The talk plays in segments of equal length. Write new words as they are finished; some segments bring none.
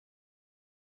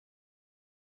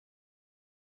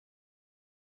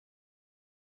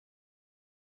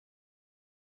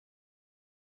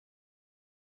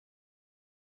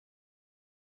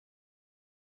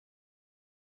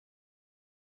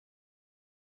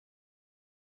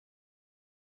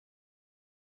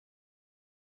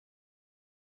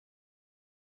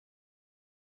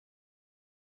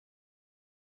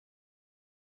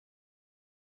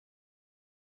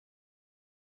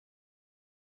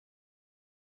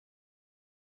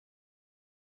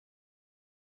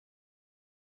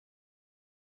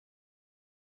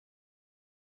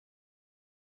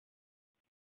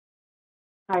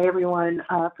Hi, everyone.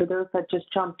 For those that just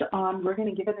jumped on, we're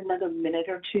going to give it another minute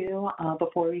or two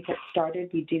before we get started.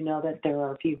 We do know that there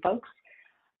are a few folks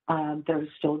that are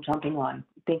still jumping on.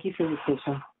 Thank you for your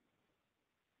patience.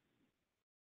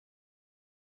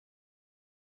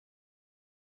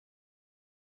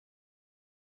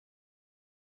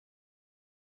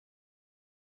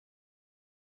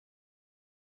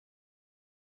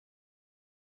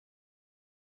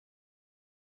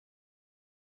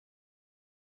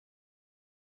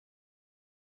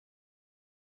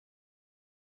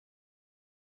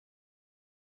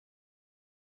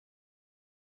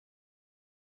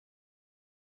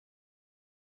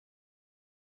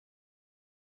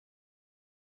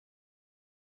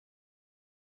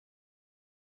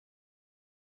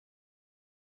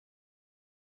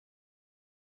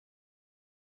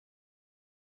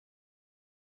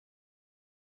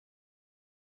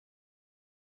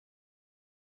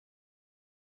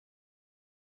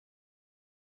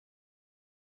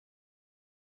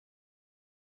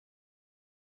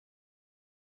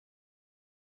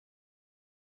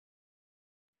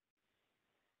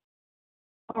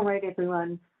 All right,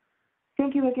 everyone.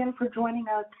 Thank you again for joining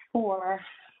us for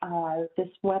this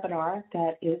webinar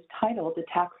that is titled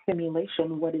Attack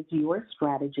Simulation, What is Your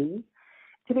Strategy?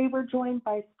 Today we're joined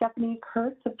by Stephanie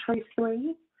Kurtz of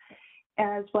Trace3,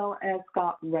 as well as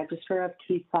Scott Register of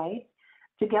Keysight.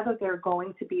 Together they're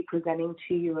going to be presenting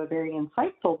to you a very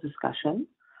insightful discussion.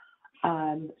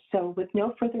 So with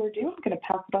no further ado, I'm going to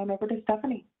pass it on over to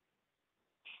Stephanie.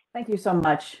 Thank you so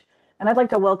much. And I'd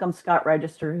like to welcome Scott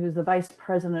Register, who's the Vice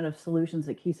President of Solutions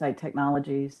at Keysight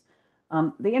Technologies.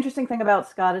 The interesting thing about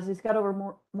Scott is he's got over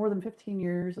more than 15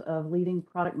 years of leading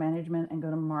product management and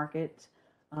go-to-market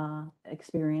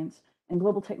experience in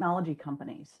global technology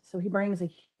companies. So he brings a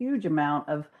huge amount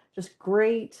of just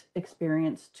great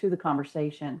experience to the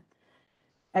conversation.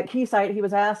 At Keysight, he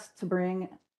was asked to bring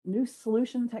new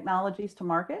solution technologies to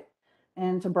market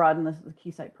and to broaden the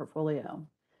Keysight portfolio.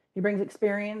 He brings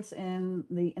experience in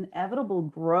the inevitable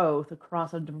growth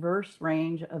across a diverse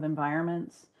range of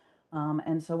environments.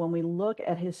 And so when we look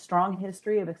at his strong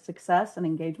history of success and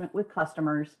engagement with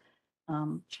customers,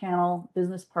 channel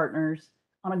business partners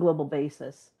on a global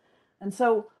basis. And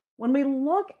so when we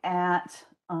look at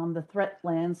the threat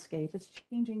landscape, it's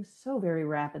changing so very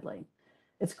rapidly.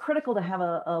 It's critical to have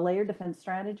a layered defense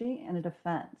strategy and a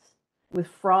defense. With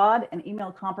fraud and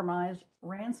email compromise,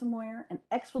 ransomware and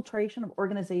exfiltration of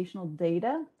organizational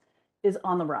data is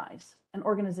on the rise, and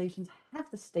organizations have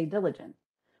to stay diligent.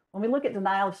 When we look at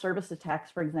denial of service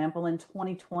attacks, for example, in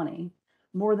 2020,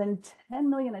 more than 10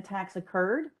 million attacks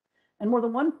occurred and more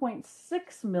than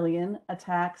 1.6 million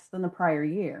attacks than the prior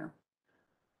year.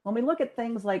 When we look at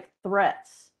things like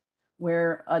threats,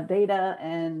 where data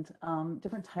and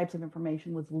different types of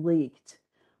information was leaked,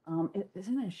 it is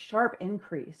in a sharp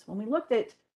increase. When we looked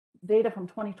at data from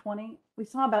 2020, we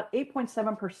saw about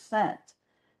 8.7%.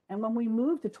 And when we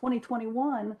moved to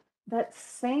 2021, that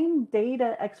same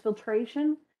data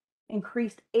exfiltration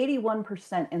increased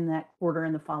 81% in that quarter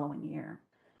in the following year.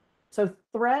 So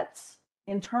threats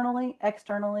internally,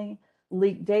 externally,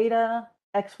 leaked data,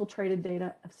 exfiltrated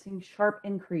data have seen sharp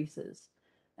increases.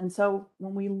 And so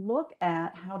when we look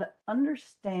at how to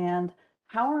understand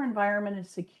how our environment is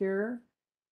secure,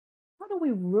 how do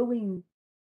we really,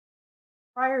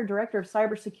 prior director of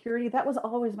cybersecurity, that was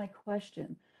always my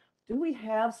question. Do we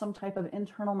have some type of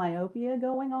internal myopia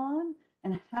going on?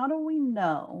 And how do we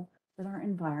know that our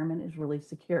environment is really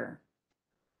secure?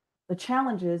 The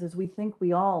challenge is we think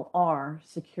we all are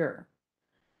secure.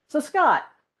 So Scott,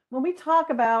 when we talk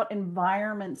about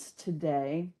environments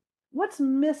today, what's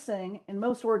missing in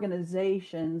most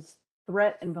organizations'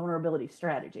 threat and vulnerability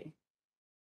strategy?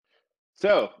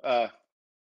 So,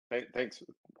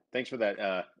 thanks for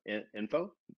that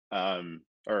info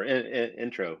or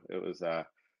intro. It was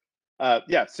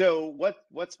yeah. So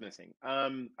what's missing?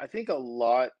 I think a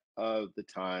lot of the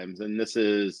times, and this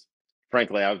is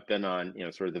frankly, I've been on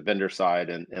sort of the vendor side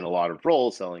and in a lot of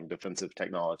roles selling defensive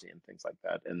technology and things like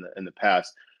that in the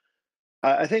past.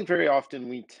 I think very often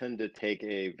we tend to take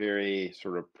a very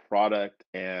sort of product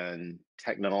and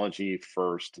technology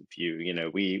first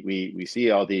view. We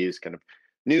see all these kind of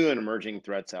new and emerging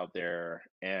threats out there,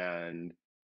 and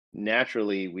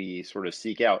naturally we sort of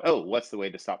seek out, oh, what's the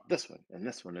way to stop this one and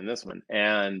this one and this one,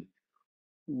 and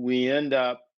we end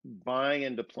up buying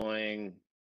and deploying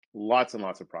lots and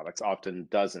lots of products, often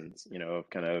dozens, of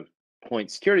kind of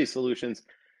point security solutions,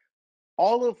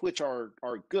 all of which are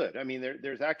good. I mean,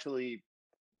 there's actually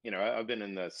I've been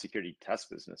in the security test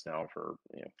business now for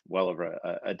well over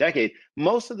a decade.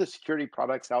 Most of the security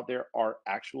products out there are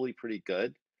actually pretty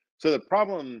good. So the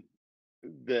problem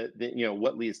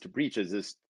what leads to breaches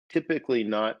is typically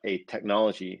not a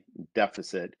technology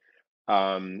deficit.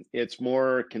 It's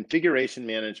more configuration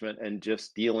management and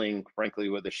just dealing, frankly,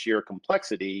 with the sheer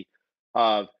complexity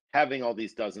of having all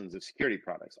these dozens of security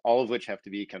products, all of which have to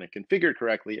be kind of configured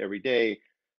correctly every day,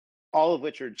 all of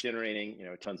which are generating,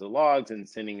 tons of logs and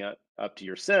sending up to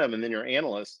your SIEM, and then your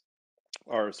analysts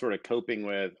are sort of coping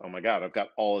with, oh my God, I've got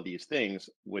all of these things.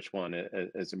 Which one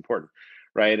is important,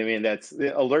 right? I mean, that's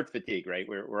the alert fatigue, right?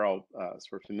 We're all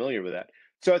sort of familiar with that.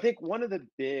 So I think one of the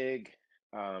big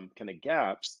kind of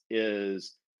gaps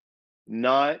is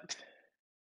not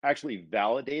actually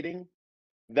validating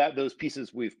that those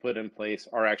pieces we've put in place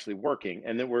are actually working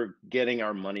and that we're getting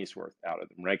our money's worth out of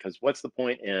them, right? Because what's the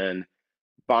point in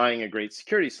buying a great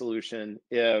security solution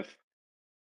if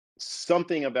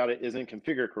something about it isn't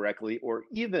configured correctly, or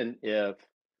even if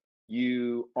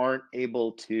you aren't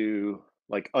able to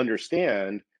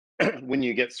understand when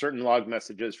you get certain log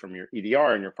messages from your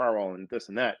EDR and your firewall and this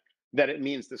and that, that it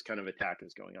means this kind of attack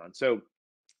is going on. So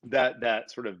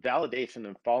that sort of validation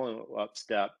and follow up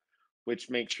step, which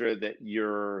makes sure that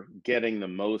you're getting the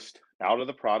most out of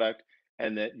the product,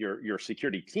 and that your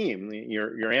security team,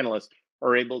 your analysts,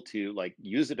 are able to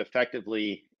use it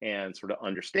effectively and sort of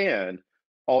understand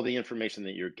all the information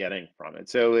that you're getting from it.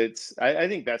 So I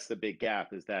think that's the big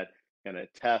gap, is that kind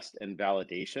of test and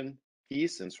validation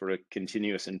piece and sort of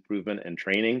continuous improvement and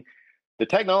training. The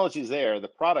technology's there, the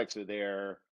products are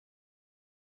there,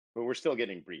 but we're still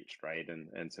getting breached, right?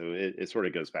 And so it sort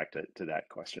of goes back to that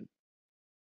question.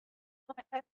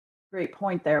 Great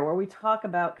point there, where we talk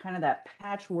about kind of that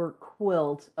patchwork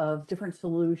quilt of different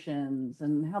solutions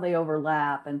and how they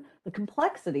overlap and the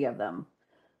complexity of them.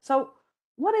 So,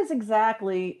 what is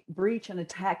exactly breach and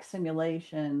attack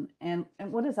simulation, and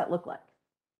what does that look like?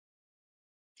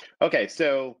 Okay,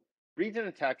 so breach and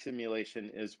attack simulation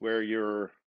is where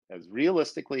you're, as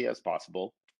realistically as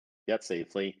possible, yet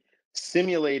safely,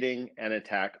 simulating an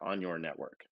attack on your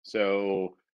network.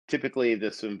 So typically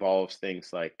this involves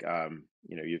things like,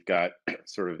 you've got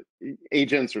sort of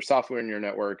agents or software in your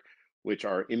network, which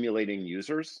are emulating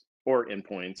users or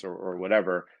endpoints or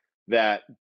whatever, that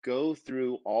go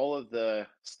through all of the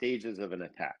stages of an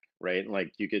attack, right?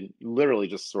 Like you can literally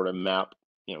just sort of map,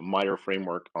 MITRE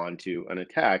framework onto an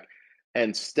attack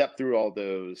and step through all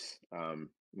those,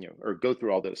 or go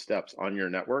through all those steps on your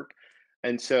network.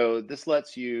 And so this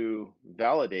lets you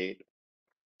validate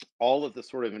all of the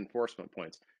sort of enforcement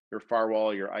points: your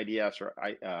firewall, your IDS or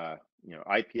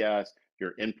IPS,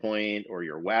 your endpoint or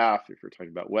your WAF, if you're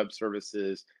talking about web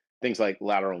services, things like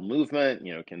lateral movement.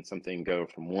 Can something go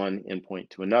from one endpoint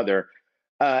to another?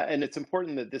 And it's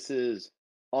important that this is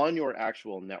on your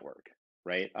actual network,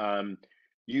 right?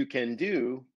 You can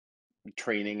do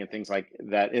training and things like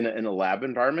that in a lab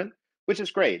environment, which is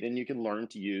great. And you can learn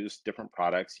to use different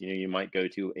products. You might go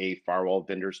to a firewall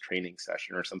vendor's training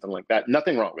session or something like that.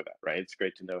 Nothing wrong with that, right? It's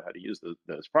great to know how to use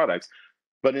those products.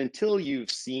 But until you've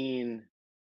seen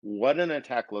what an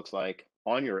attack looks like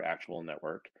on your actual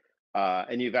network,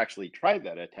 and you've actually tried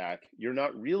that attack, you're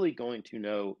not really going to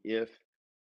know if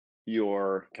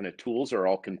your kind of tools are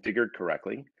all configured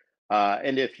correctly.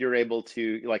 And if you're able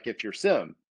to, if your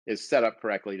SIEM is set up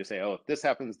correctly to say, oh, if this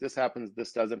happens,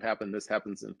 this doesn't happen, this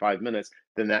happens in 5 minutes,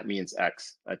 then that means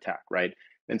X attack, right?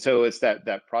 And so it's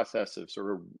that process of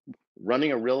sort of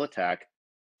running a real attack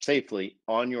safely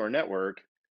on your network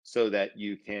so that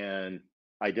you can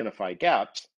identify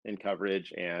gaps in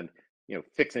coverage and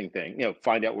fixing things,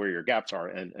 find out where your gaps are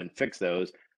and fix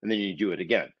those, and then you do it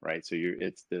again, right? So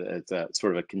it's a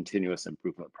sort of a continuous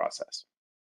improvement process.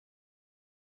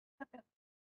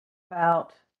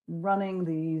 About running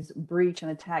these breach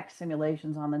and attack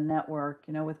simulations on the network.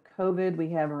 With COVID, we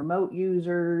have remote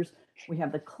users, we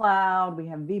have the cloud, we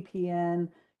have VPN.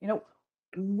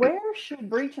 Where should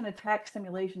breach and attack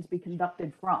simulations be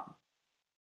conducted from?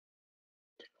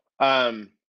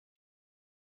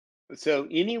 So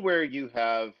anywhere you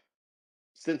have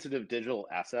sensitive digital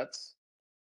assets,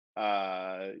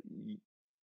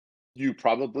 you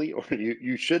probably, or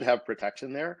you should have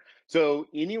protection there. So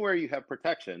anywhere you have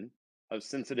protection of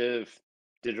sensitive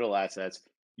digital assets,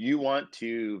 you want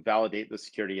to validate the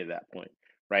security at that point,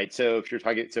 right? So if you're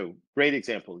talking, so great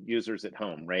example, users at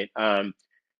home, right?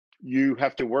 You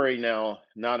have to worry now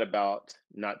not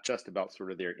just about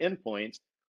sort of their endpoints,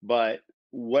 but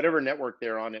whatever network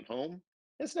they're on at home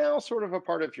is now sort of a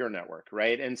part of your network,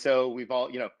 right? And so we've all,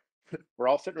 we're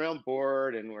all sitting around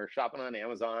bored and we're shopping on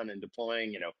Amazon and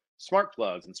deploying, smart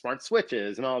plugs and smart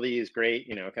switches and all these great,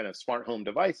 kind of smart home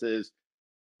devices,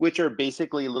 which are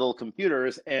basically little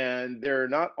computers, and they're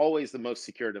not always the most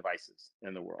secure devices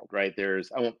in the world, right?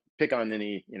 I won't pick on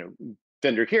any,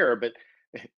 vendor here, but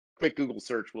quick Google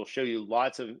search will show you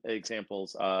lots of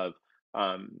examples of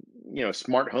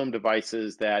smart home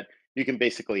devices that you can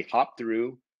basically hop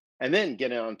through and then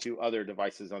get onto other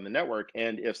devices on the network.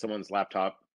 And if someone's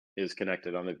laptop is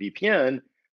connected on the VPN,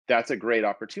 that's a great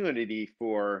opportunity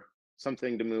for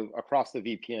something to move across the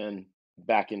VPN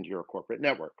back into your corporate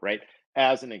network, right?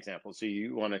 As an example, so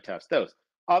you want to test those.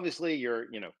 Obviously, your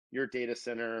data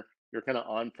center, your kind of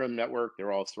on-prem network,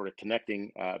 they're all sort of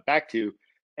connecting back to,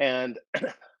 and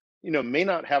may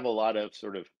not have a lot of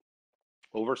sort of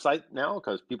oversight now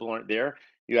because people aren't there.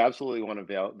 You absolutely want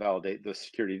to validate the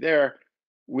security there.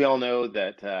 We all know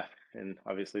that, and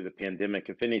obviously the pandemic,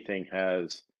 if anything,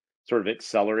 has sort of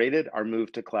accelerated our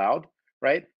move to cloud,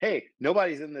 right? Hey,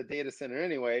 nobody's in the data center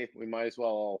anyway. We might as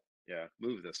well,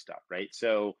 move this stuff, right?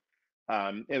 So,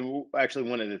 actually,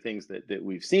 one of the things that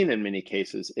we've seen in many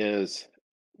cases is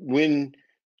when,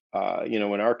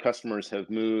 when our customers have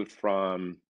moved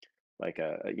from like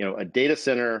a data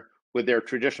center with their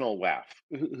traditional WAF,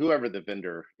 whoever the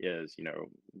vendor is,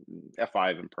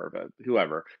 F5 and Imperva,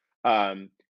 whoever.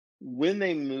 When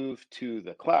they move to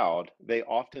the cloud, they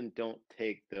often don't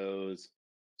take those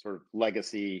sort of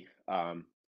legacy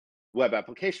web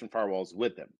application firewalls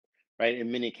with them, right?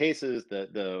 In many cases,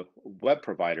 the web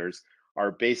providers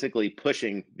are basically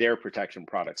pushing their protection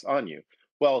products on you.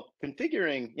 Well,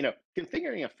 configuring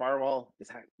a firewall is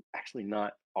actually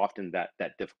not often that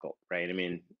difficult, right? I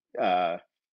mean,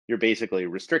 you're basically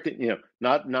restricting,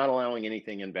 not allowing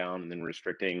anything inbound, and then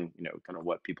restricting, kind of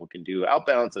what people can do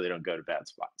outbound so they don't go to bad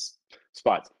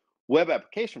spots. Web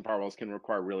application firewalls can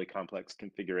require really complex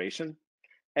configuration,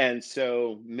 and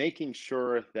so making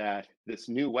sure that this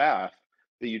new WAF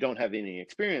that you don't have any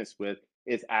experience with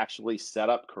is actually set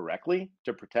up correctly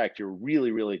to protect your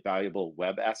really, really valuable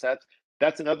web assets.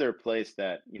 That's another place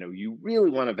that you really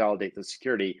want to validate the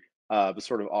security, but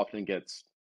sort of often gets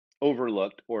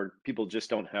overlooked, or people just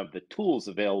don't have the tools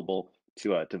available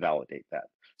to validate that.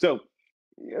 So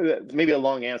maybe a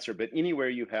long answer, but anywhere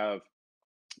you have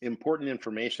important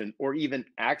information or even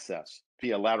access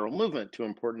via lateral movement to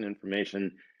important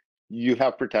information, you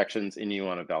have protections and you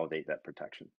want to validate that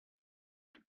protection.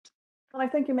 Well, I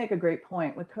think you make a great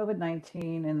point with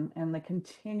COVID-19 and the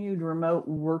continued remote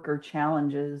worker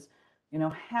challenges.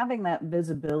 Having that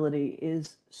visibility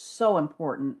is so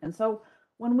important. And so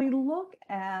when we look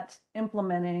at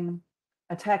implementing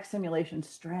attack simulation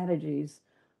strategies,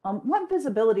 what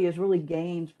visibility is really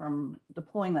gained from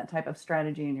deploying that type of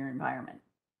strategy in your environment?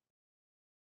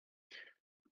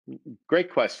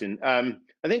 Great question. I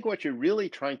think what you're really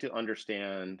trying to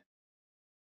understand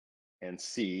and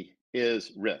see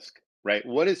is risk, right?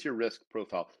 What is your risk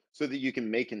profile so that you can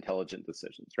make intelligent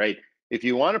decisions, right? If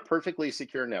you want a perfectly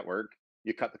secure network,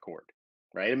 you cut the cord,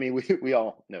 right? I mean, we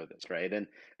all know this, right?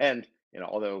 And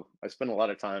although I spend a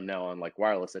lot of time now on like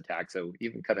wireless attacks, so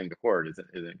even cutting the cord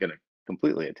isn't going to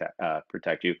completely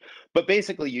protect you. But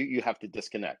basically, you have to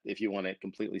disconnect if you want it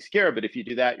completely secure. But if you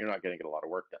do that, you're not going to get a lot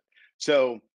of work done.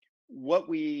 So what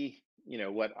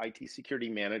what IT security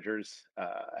managers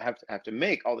have to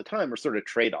make all the time are sort of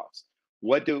trade-offs.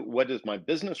 What does my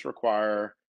business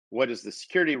require? What does the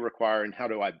security require? And how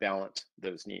do I balance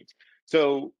those needs?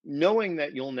 So knowing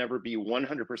that you'll never be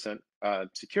 100%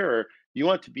 secure, you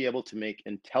want to be able to make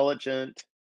intelligent,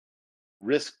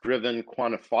 risk-driven,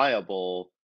 quantifiable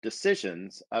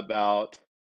decisions about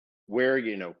where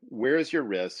is your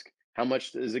risk? How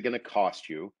much is it going to cost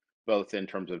you, both in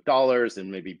terms of dollars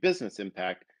and maybe business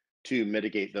impact, to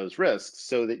mitigate those risks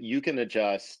so that you can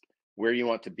adjust where you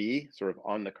want to be sort of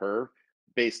on the curve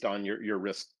based on your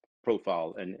risk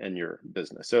profile and your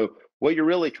business. So what you're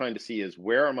really trying to see is,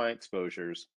 where are my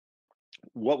exposures?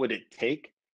 What would it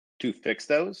take to fix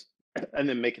those? And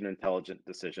then make an intelligent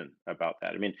decision about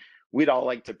that. I mean, we'd all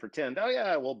like to pretend, oh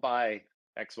yeah, we'll buy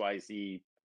XYZ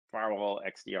firewall,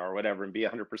 XDR, whatever, and be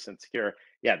 100% secure.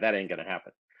 Yeah, that ain't going to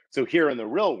happen. So here in the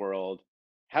real world,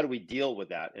 how do we deal with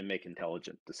that and make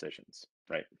intelligent decisions,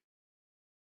 right?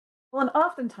 Well, and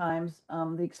oftentimes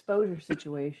the exposure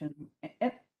situation,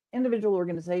 individual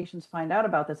organizations find out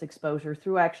about this exposure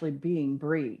through actually being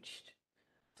breached.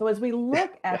 So as we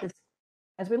look at Yeah. this,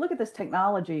 as we look at this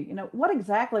technology, what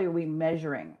exactly are we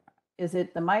measuring? Is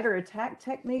it the MITRE attack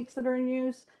techniques that are in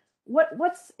use?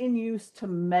 What's in use to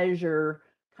measure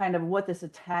kind of what this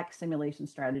attack simulation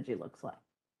strategy looks like?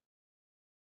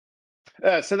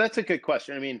 So that's a good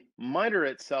question. I mean, MITRE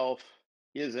itself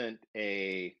isn't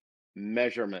a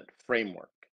measurement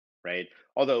framework, right?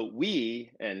 Although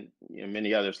we and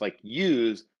many others like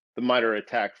use the MITRE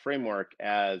attack framework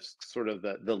as sort of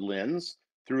the lens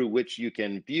through which you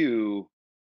can view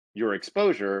your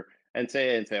exposure and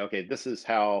say, okay, this is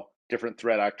how different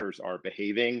threat actors are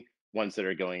behaving. ones that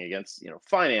are going against,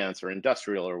 finance or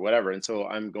industrial or whatever. And so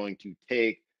I'm going to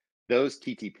take those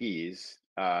TTPs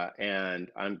and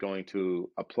I'm going to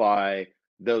apply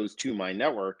those to my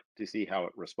network to see how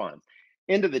it responds.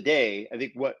 End of the day, I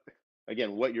think what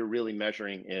you're really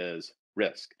measuring is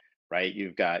risk, right?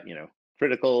 You've got,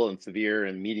 critical and severe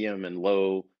and medium and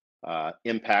low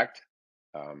impact,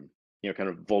 kind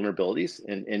of vulnerabilities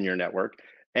in your network.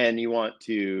 And you want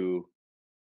to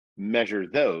measure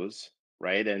those,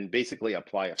 right? And basically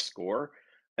apply a score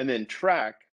and then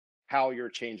track how you're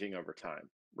changing over time,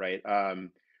 right?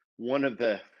 One of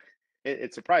the,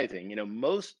 it's surprising,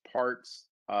 most parts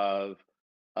of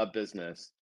a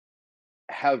business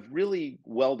have really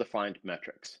well-defined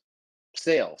metrics.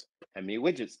 Sales, how many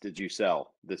widgets did you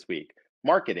sell this week?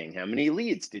 Marketing, how many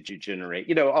leads did you generate?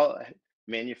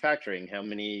 Manufacturing, how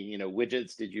many,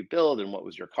 widgets did you build and what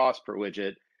was your cost per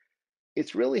widget?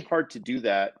 It's really hard to do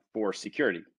that for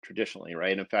security traditionally,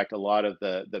 right? In fact, a lot of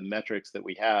the metrics that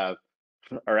we have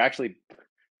are actually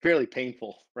fairly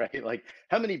painful, right? Like,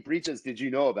 how many breaches did you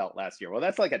know about last year? Well,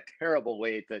 that's like a terrible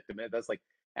way to that's like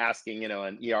asking,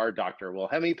 an ER doctor, well,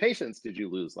 how many patients did you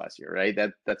lose last year, right?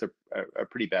 That's a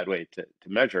pretty bad way to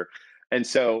measure. And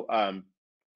so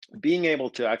being able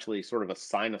to actually sort of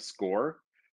assign a score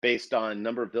based on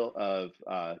number of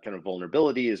kind of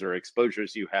vulnerabilities or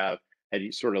exposures you have at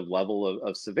each sort of level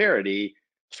of severity,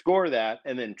 score that,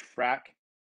 and then track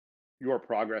your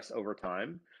progress over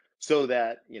time so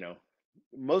that,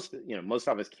 most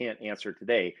of us can't answer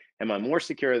today, am I more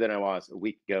secure than I was a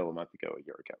week ago, a month ago, a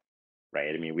year ago,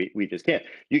 right? I mean, we just can't.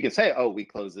 You can say, oh, we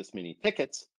closed this many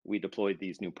tickets, we deployed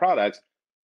these new products,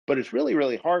 but it's really,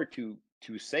 really hard to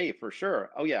say for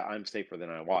sure, oh yeah, I'm safer than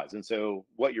I was. And so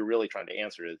what you're really trying to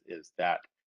answer is that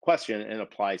question and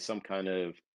apply some kind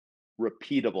of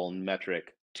repeatable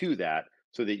metric to that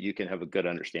so that you can have a good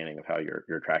understanding of how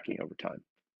you're tracking over time.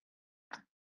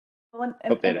 Well,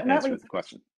 Hope that and that answers leads, the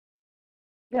question.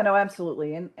 yeah, no,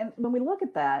 absolutely. And when we look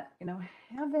at that,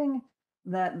 having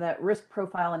that risk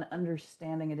profile and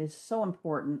understanding it is so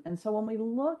important. And so when we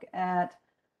look at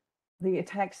the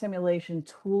attack simulation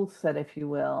tool set, if you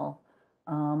will,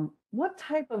 what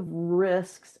type of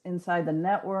risks inside the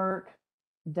network,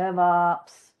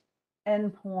 DevOps,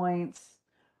 endpoints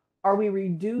are we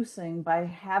reducing by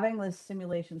having this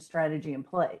simulation strategy in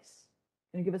place?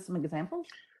 Can you give us some examples?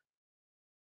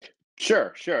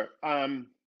 Sure.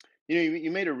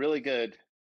 You made a really good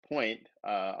point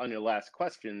on your last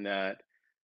question that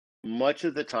much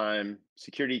of the time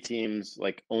security teams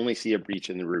like only see a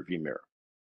breach in the rearview mirror,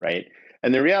 right?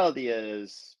 And the reality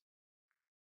is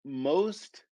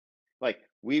most, like,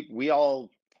 we all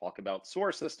talk about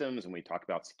SOAR systems and we talk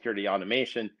about security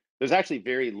automation. There's actually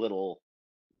very little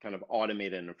kind of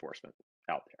automated enforcement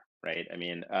out there, right? I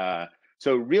mean,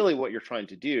 so really what you're trying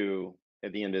to do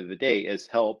at the end of the day is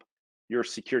help your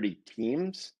security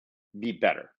teams be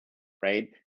better, right?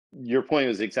 Your point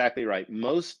was exactly right.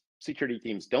 Most security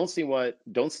teams don't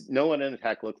know what an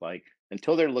attack looked like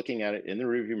until they're looking at it in the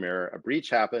rearview mirror. A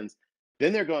breach happens,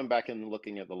 then they're going back and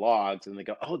looking at the logs and they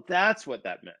go, oh, that's what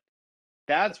that meant.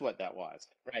 That's what that was,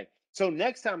 right? So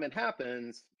next time it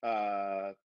happens,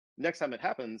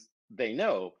 they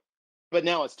know, but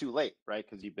now it's too late, right?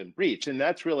 Because you've been breached. And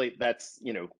that's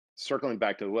circling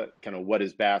back to what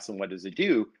is BAS and what does it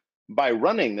do? By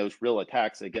running those real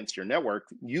attacks against your network,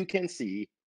 you can see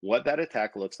what that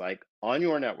attack looks like on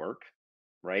your network,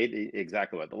 right?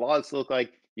 Exactly what the logs look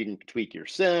like. You can tweak your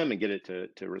SIM and get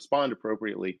it to respond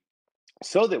appropriately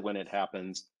so that when it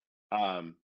happens,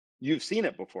 you've seen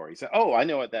it before. You say, oh, I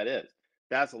know what that is.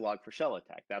 That's a log4shell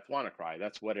attack. That's WannaCry.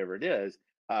 That's whatever it is.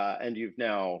 And you've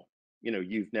now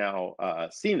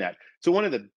seen that.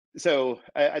 So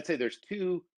I'd say there's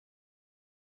two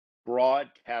broad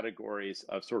categories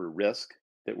of sort of risk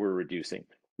that we're reducing.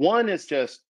 One is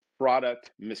just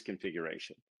product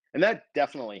misconfiguration. And that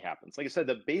definitely happens. Like I said,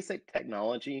 the basic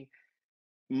technology,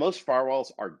 most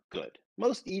firewalls are good.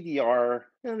 Most EDR,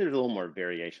 there's a little more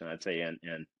variation, I'd say, in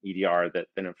EDR than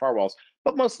in firewalls,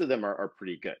 but most of them are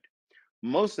pretty good.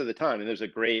 Most of the time, and there's a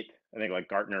great, I think, like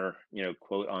Gartner,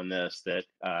 quote on this, that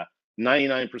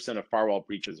 99% of firewall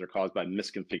breaches are caused by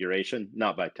misconfiguration,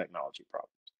 not by technology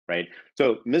problems, right?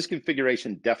 So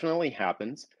misconfiguration definitely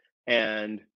happens,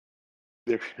 and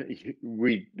there,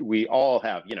 we all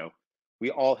have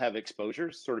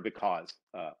exposures sort of because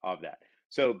of that.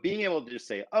 So being able to just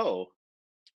say, oh,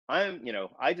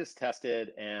 I just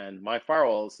tested and my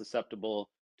firewall is susceptible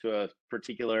to a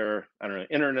particular, I don't know,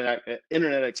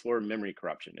 Internet Explorer memory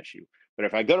corruption issue. But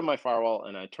if I go to my firewall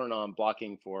and I turn on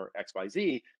blocking for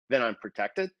XYZ, then I'm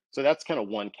protected. So that's kind of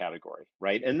one category,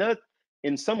 right? And that,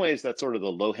 in some ways, that's sort of the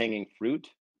low-hanging fruit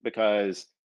because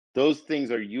those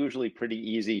things are usually pretty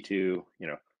easy to,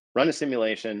 run a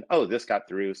simulation. Oh, this got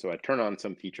through, so I turn on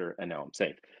some feature and now I'm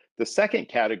safe. The second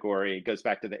category goes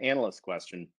back to the analyst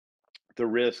question, the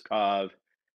risk of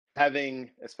having,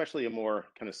 especially a more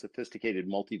kind of sophisticated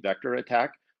multi-vector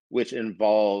attack, which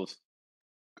involves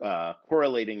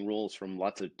correlating rules from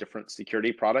lots of different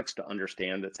security products to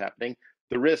understand that's happening.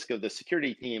 The risk of the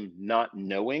security team not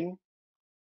knowing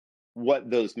what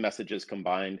those messages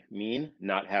combined mean,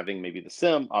 not having maybe the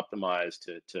SIM optimized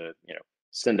to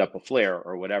send up a flare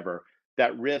or whatever,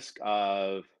 that risk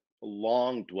of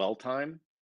long dwell time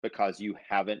because you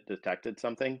haven't detected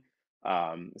something,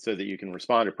 so that you can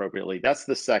respond appropriately. That's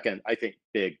the second, I think,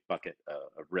 big bucket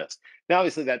of risk. Now,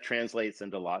 obviously, that translates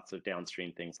into lots of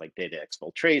downstream things like data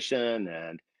exfiltration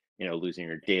and losing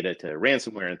your data to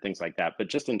ransomware and things like that. But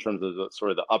just in terms of the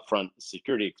sort of the upfront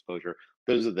security exposure,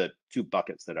 those are the two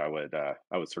buckets that I would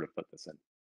sort of put this in.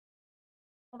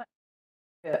 Well,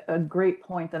 that's a great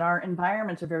point, that our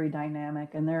environments are very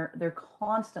dynamic and they're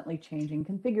constantly changing.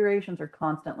 Configurations are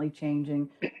constantly changing.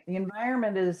 The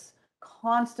environment is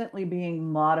constantly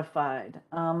being modified.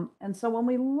 And so when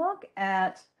we look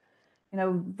at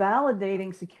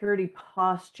validating security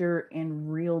posture in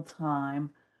real time,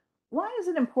 why is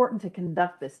it important to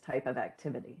conduct this type of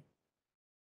activity?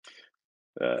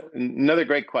 Another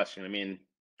great question. I mean,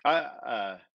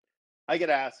 I get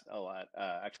asked a lot,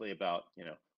 actually, about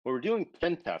when we're doing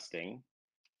pen testing.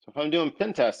 So if I'm doing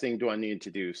pen testing, do I need to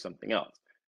do something else?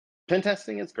 Pen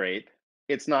testing is great.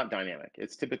 It's not dynamic.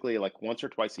 It's typically like once or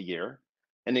twice a year,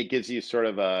 and it gives you sort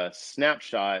of a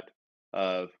snapshot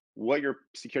of what your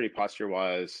security posture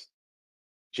was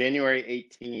January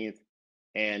 18th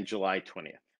and July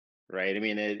 20th, right? I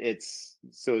mean, it's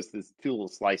so it's this two little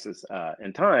slices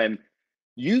in time.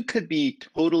 You could be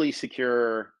totally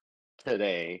secure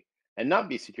today and not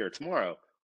be secure tomorrow.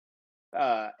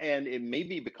 And it may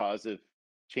be because of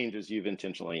changes you've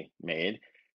intentionally made.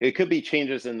 It could be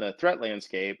changes in the threat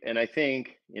landscape. And I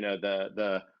think,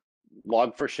 the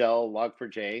log4shell,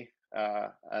 log4j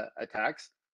attacks,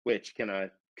 which kind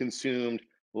of consumed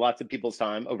lots of people's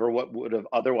time over what would have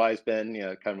otherwise been,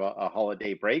 kind of a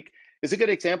holiday break, is a good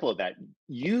example of that.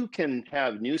 You can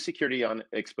have new security on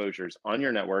exposures on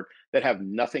your network that have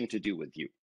nothing to do with you,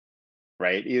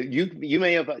 right? You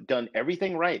may have done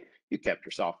everything right. You kept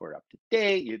your software up to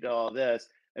date, you did all this,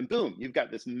 and boom, you've got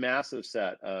this massive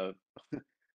set of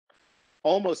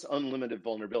almost unlimited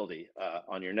vulnerability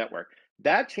on your network.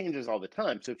 That changes all the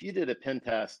time. So if you did a pen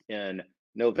test in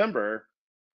November,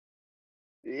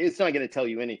 it's not going to tell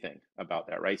you anything about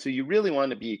that, right? So you really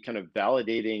want to be kind of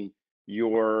validating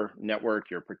your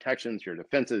network, your protections, your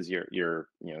defenses, your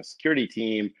security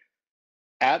team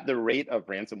at the rate of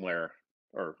ransomware,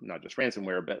 or not just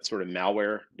ransomware, but sort of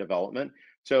malware development.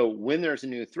 So when there's a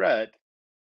new threat,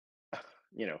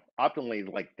 optimally,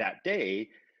 like that day,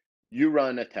 you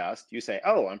run a test, you say,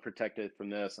 oh, I'm protected from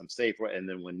this, I'm safe. And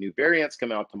then when new variants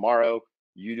come out tomorrow,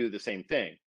 you do the same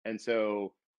thing. And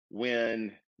so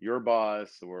when your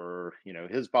boss or,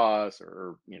 his boss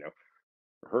or,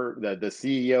 the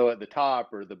CEO at the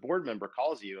top or the board member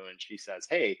calls you and she says,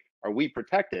 hey, are we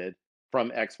protected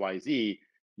from XYZ?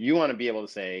 You want to be able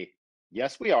to say,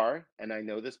 yes, we are. And I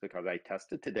know this because I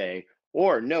tested today.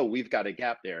 Or no, we've got a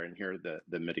gap there, and here are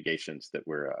the mitigations that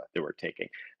we're taking.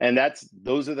 And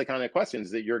those are the kind of questions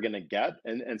that you're going to get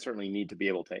and certainly need to be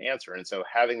able to answer. And so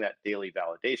having that daily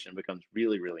validation becomes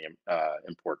really, really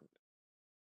important.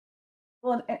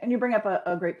 Well, and you bring up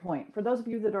a great point. For those of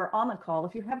you that are on the call,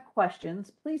 if you have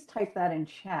questions, please type that in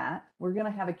chat. We're going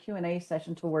to have a Q&A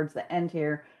session towards the end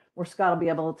here where Scott will be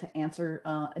able to answer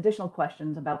additional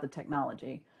questions about the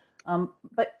technology.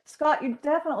 But Scott, you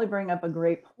definitely bring up a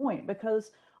great point,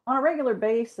 because on a regular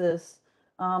basis,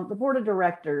 the board of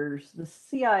directors, the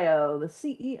CIO, the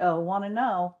CEO want to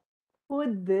know,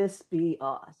 could this be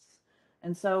us?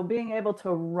 And so being able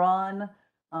to run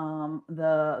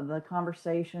the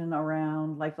conversation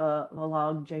around like the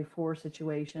log J4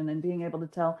 situation and being able to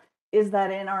tell, is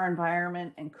that in our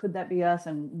environment and could that be us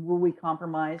and were we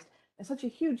compromised, is such a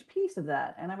huge piece of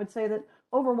that. And I would say that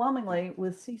overwhelmingly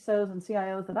with CISOs and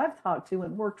CIOs that I've talked to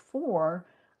and worked for,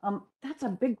 that's a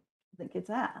big that gets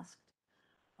asked.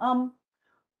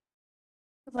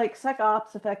 Like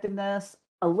SecOps effectiveness,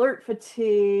 alert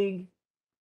fatigue,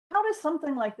 how does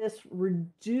something like this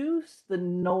reduce the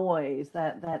noise,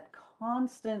 that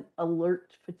constant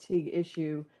alert fatigue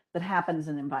issue that happens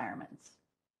in environments?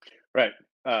 Right.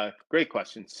 Great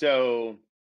question. So,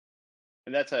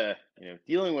 and that's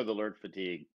dealing with alert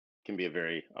fatigue can be a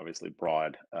very obviously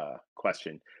broad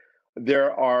question.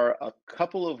 There are a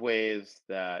couple of ways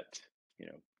that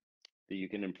that you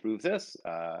can improve this,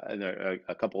 and there are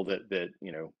a couple that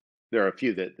there are a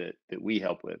few that we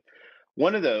help with.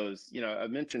 One of those, I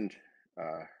mentioned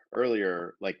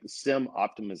earlier, like SIM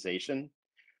optimization.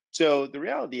 So the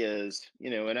reality is,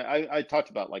 and I talked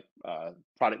about like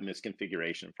product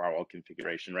misconfiguration, firewall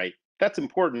configuration, right? That's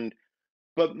important,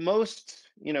 but most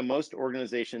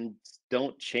organizations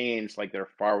don't change like their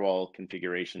firewall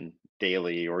configuration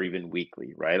daily or even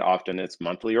weekly, right? Often it's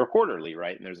monthly or quarterly,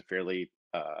 right? And there's a fairly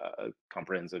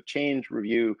comprehensive change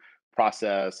review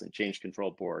process and change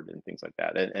control board and things like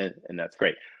that, and that's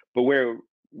great. But where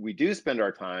we do spend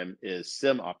our time is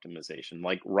SIM optimization,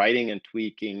 like writing and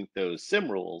tweaking those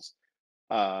SIM rules,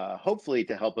 hopefully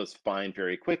to help us find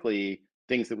very quickly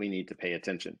things that we need to pay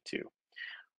attention to.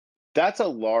 That's a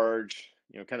large,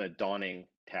 kind of daunting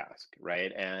task,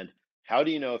 right? And how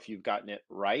do you know if you've gotten it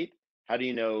right? How do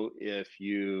you know if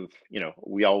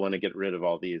we all want to get rid of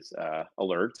all these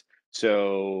alerts.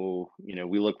 So,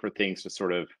 we look for things to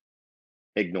sort of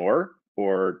ignore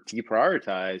or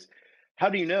deprioritize. How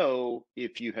do you know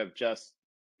if you have just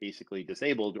basically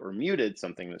disabled or muted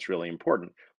something that's really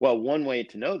important? Well, one way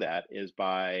to know that is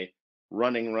by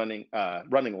running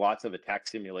lots of attack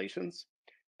simulations.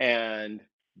 And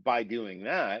by doing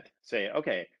that, say,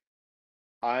 okay,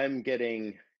 I'm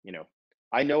getting,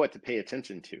 I know what to pay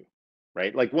attention to,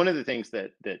 right? Like one of the things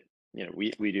that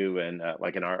we do in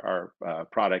like in our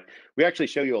product, we actually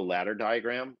show you a ladder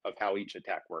diagram of how each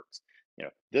attack works.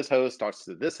 This host talks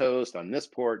to this host on this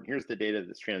port. And here's the data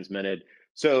that's transmitted,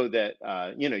 so that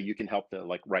you can help to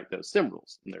like write those SIM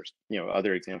rules. And there's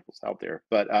other examples out there,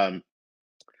 but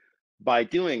by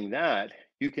doing that,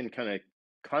 you can kind of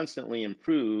constantly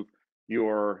improve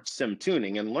your SIM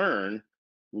tuning and learn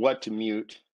what to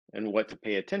mute and what to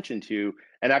pay attention to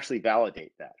and actually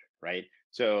validate that, right?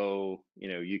 So,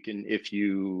 you can, if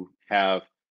you have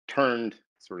turned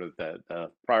sort of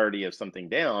the priority of something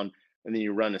down and then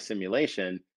you run a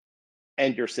simulation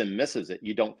and your SIM misses it,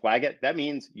 you don't flag it, that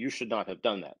means you should not have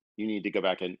done that. You need to go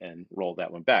back and roll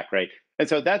that one back, right? And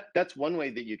so that's one way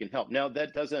that you can help. Now,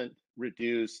 that doesn't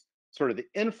reduce sort of the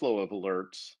inflow of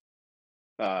alerts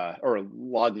or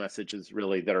log messages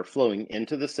really that are flowing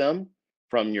into the SIM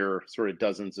from your sort of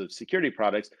dozens of security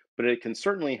products, but it can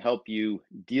certainly help you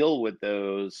deal with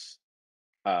those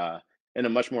in a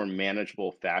much more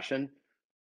manageable fashion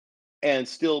and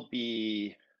still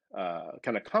be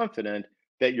kind of confident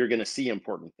that you're going to see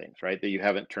important things, right? That you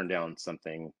haven't turned down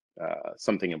something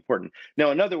important.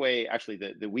 Now, another way actually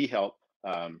that we help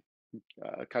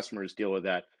customers deal with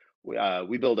that,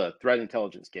 we build a threat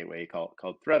intelligence gateway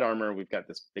called Threat Armor. We've got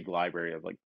this big library of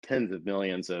like tens of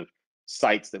millions of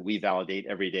sites that we validate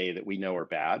every day that we know are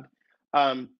bad.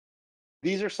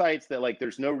 These are sites that like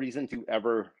there's no reason to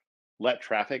ever let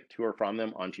traffic to or from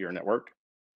them onto your network,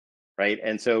 right?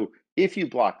 And so if you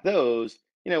block those,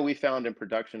 we found in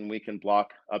production we can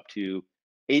block up to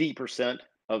 80%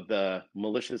 of the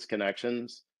malicious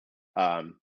connections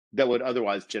that would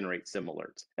otherwise generate SIM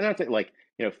alerts. And I think like,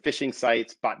 phishing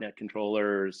sites, botnet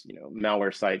controllers,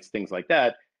 malware sites, things like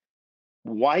that.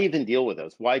 Why even deal with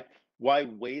those? Why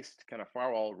waste kind of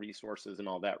firewall resources and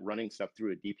all that running stuff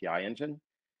through a DPI engine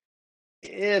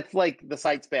if like the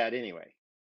site's bad anyway,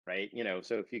 right?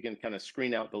 So if you can kind of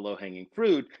screen out the low-hanging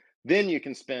fruit, then you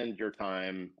can spend your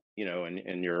time,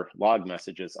 and your log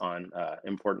messages on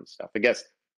important stuff. I guess,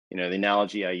 the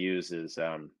analogy I use is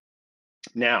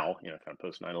now, kind of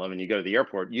post 9/11, you go to the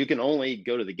airport, you can only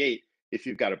go to the gate if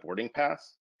you've got a boarding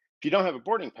pass. If you don't have a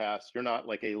boarding pass, you're not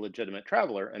like a legitimate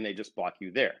traveler and they just block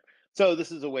you there. So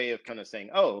this is a way of kind of saying,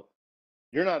 oh,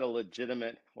 you're not a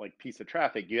legitimate like piece of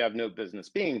traffic. You have no business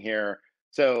being here.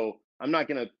 So I'm not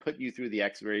going to put you through the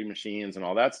X-ray machines and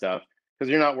all that stuff because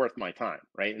you're not worth my time,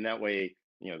 right? And that way,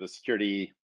 the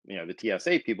security, the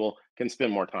TSA people can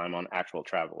spend more time on actual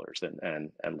travelers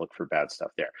and look for bad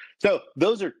stuff there. So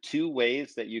those are two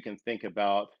ways that you can think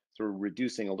about sort of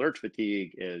reducing alert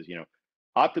fatigue is,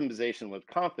 optimization with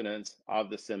confidence of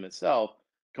the SIM itself,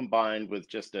 combined with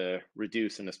just a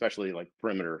reduce and especially like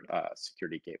perimeter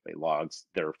security gateway logs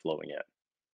that are flowing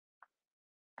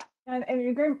in. And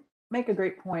you make a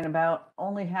great point about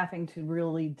only having to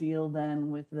really deal then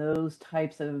with those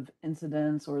types of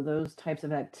incidents or those types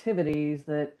of activities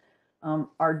that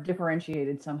are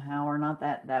differentiated somehow or not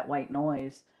that white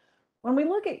noise. When we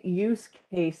look at use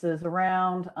cases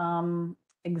around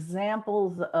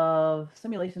examples of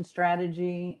simulation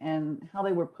strategy and how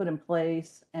they were put in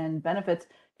place and benefits,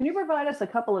 can you provide us a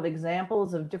couple of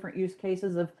examples of different use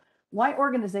cases of why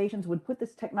organizations would put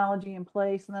this technology in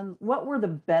place, and then what were the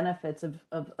benefits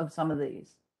of some of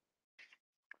these?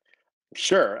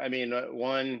 Sure. I mean,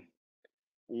 one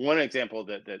example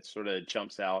that sort of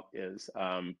jumps out is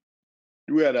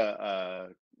we had a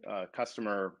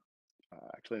customer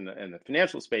actually in the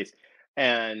financial space,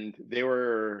 and they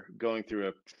were going through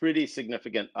a pretty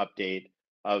significant update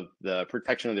of the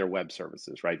protection of their web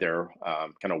services, right? Their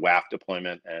kind of WAF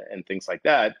deployment and things like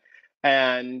that.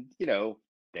 And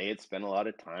they had spent a lot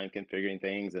of time configuring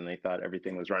things, and they thought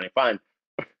everything was running fine.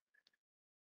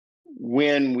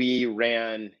 When we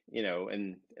ran,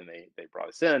 and they brought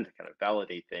us in to kind of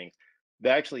validate things, they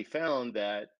actually found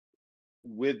that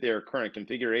with their current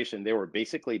configuration, they were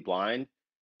basically blind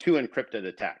to encrypted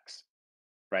attacks,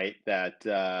 right?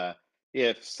 That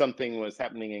if something was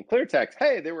happening in clear text,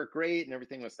 hey, they were great and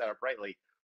everything was set up rightly.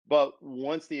 But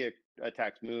once the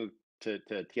attacks moved to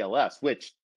TLS,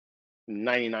 which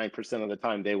 99% of the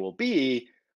time they will be,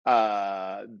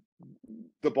 uh,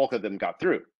 the bulk of them got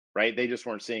through, right? They just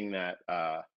weren't seeing that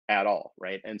at all,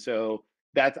 right? And so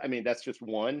that's just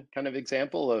one kind of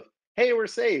example of, hey, we're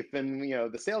safe, and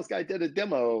the sales guy did a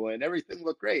demo and everything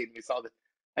looked great, and we saw that,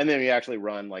 and then we actually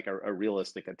run like a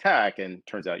realistic attack, and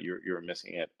turns out you're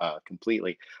missing it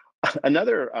completely.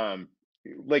 Another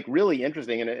like really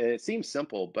interesting, and it seems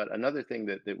simple, but another thing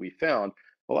that we found,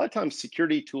 a lot of times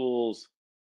security tools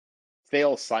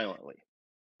fail silently,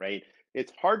 right?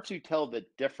 It's hard to tell the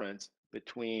difference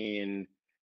between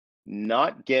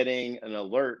not getting an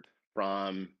alert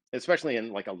from, especially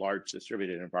in like a large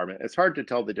distributed environment, it's hard to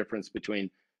tell the difference between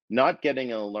not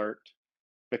getting an alert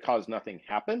because nothing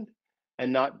happened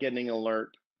and not getting an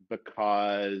alert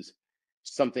because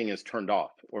something is turned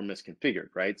off or misconfigured,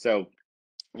 right? So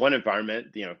one environment,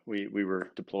 we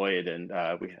were deployed, and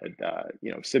we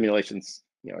had simulations,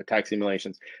 attack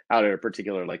simulations out at a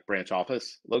particular like branch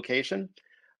office location,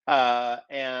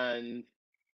 and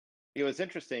it was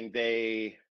interesting.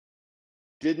 They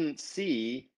didn't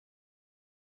see,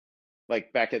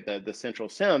 like back at the central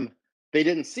sim, they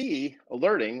didn't see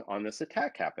alerting on this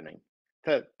attack happening.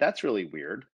 That's really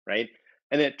weird, right?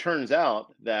 And it turns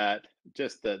out that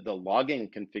just the logging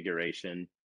configuration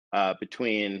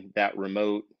between that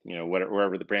remote,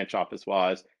 wherever the branch office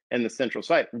was, and the central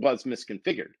site was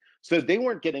misconfigured. So they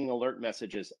weren't getting alert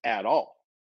messages at all,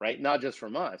 right? Not just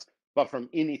from us, but from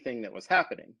anything that was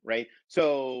happening, right?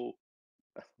 So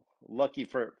lucky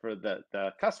for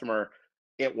the customer,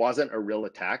 it wasn't a real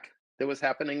attack that was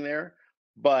happening there.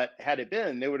 But had it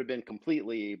been, they would have been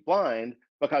completely blind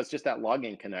because just that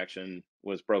logging connection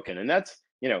was broken. And that's,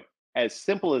 as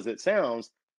simple as it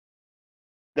sounds,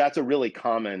 that's a really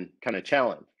common kind of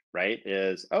challenge, right?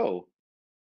 Is, oh,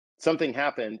 something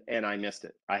happened and I missed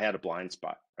it. I had a blind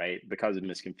spot, right? Because of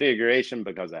misconfiguration,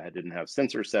 because I didn't have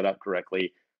sensors set up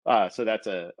correctly. So that's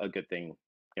a good thing.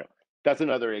 That's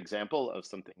another example of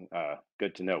something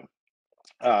good to know.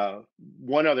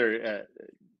 One other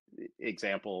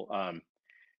example,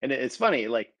 and it's funny,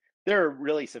 like there are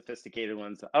really sophisticated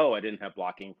ones. Oh, I didn't have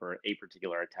blocking for a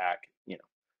particular attack.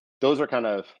 Those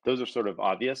are sort of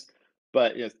obvious.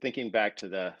 But thinking back to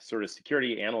the sort of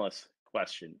security analyst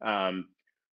question,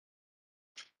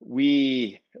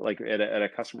 we like at a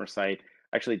customer site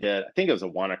actually did, I think it was a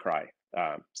WannaCry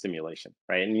simulation,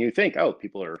 right? And you think, oh,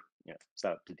 people are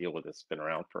set up to deal with this, been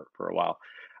around for a while.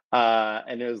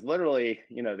 And it was literally,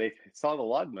 they saw the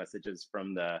log messages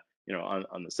from the,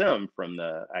 on the sim from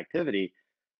the activity.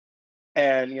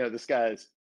 And, this guy's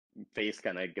face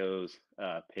kind of goes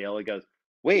pale. He goes,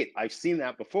 wait, I've seen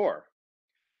that before.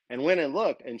 And went and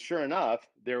looked, and sure enough,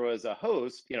 there was a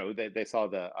host. They saw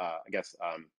the I guess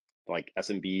like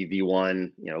SMB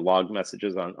v1 log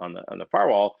messages on the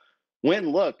firewall. Went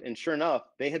and looked, and sure enough,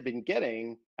 they had been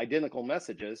getting identical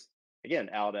messages again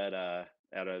out at a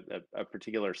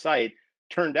particular site.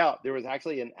 Turned out there was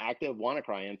actually an active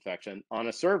WannaCry infection on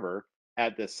a server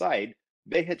at this site.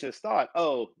 They had just thought,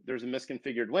 oh, there's a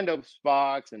misconfigured Windows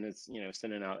box and it's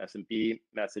sending out SMB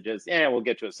messages. Yeah, we'll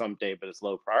get to it someday, but it's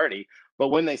low priority. But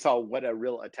when they saw what a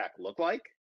real attack looked like,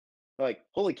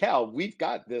 holy cow, we've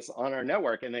got this on our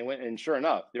network. And they went, and sure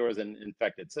enough, there was an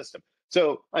infected system.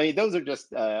 So, those are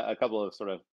just a couple of sort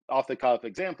of off the cuff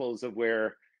examples of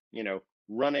where,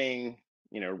 running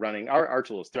our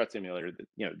tools, Threat Simulator,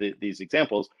 these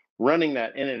examples, running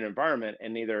that in an environment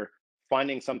and either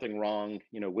finding something wrong,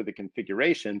 with the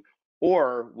configuration,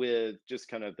 or with just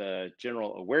kind of the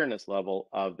general awareness level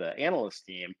of the analyst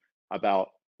team about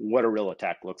what a real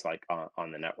attack looks like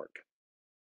on the network.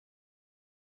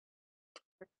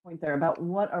 Point there about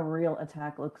what a real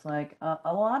attack looks like.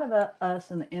 A lot of us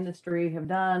in the industry have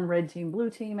done red team, blue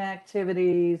team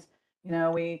activities.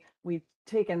 We've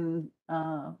taken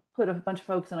put a bunch of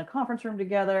folks in a conference room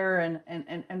together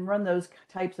and run those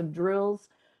types of drills.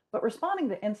 But responding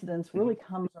to incidents really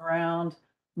comes around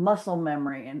muscle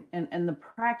memory and the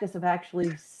practice of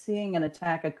actually seeing an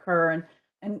attack occur.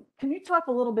 And can you talk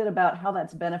a little bit about how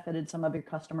that's benefited some of your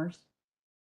customers?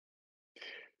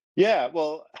 Yeah,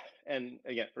 well, and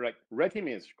again, red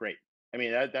teaming is great. I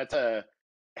mean, that's a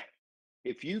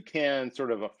if you can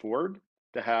sort of afford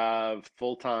to have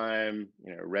full-time,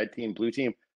 red team, blue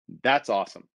team, that's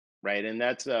awesome, right? And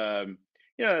that's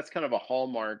that's kind of a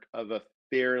hallmark of a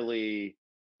fairly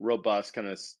robust kind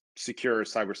of secure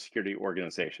cybersecurity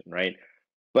organization, right?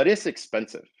 But it's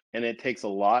expensive and it takes a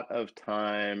lot of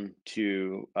time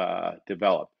to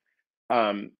develop.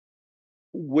 Um,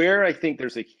 where I think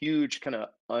there's a huge kind of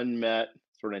unmet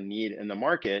sort of need in the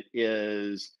market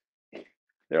is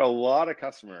there are a lot of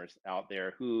customers out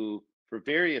there who, for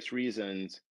various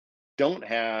reasons, don't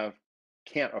have,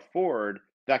 can't afford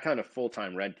that kind of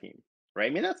full-time red team, right?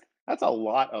 I mean, that's a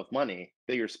lot of money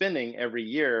that you're spending every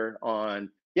year on.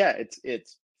 Yeah,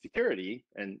 it's security,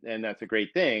 and that's a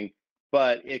great thing,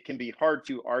 but it can be hard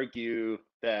to argue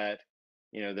that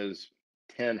those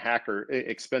 10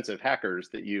 expensive hackers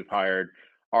that you've hired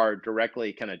are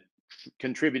directly kind of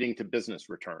contributing to business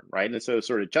return, right? And so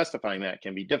sort of justifying that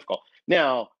can be difficult.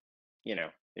 Now,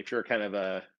 if you're kind of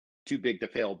a too big to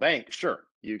fail bank, sure,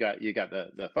 you got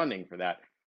the funding for that,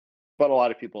 but a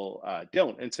lot of people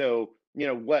don't. And so,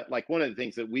 what like one of the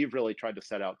things that we've really tried to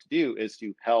set out to do is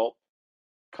to help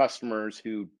customers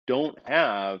who don't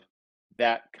have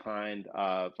that kind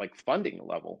of like funding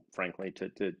level, frankly,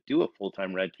 to do a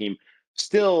full-time red team,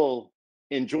 still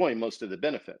enjoy most of the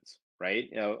benefits,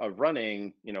 right? Of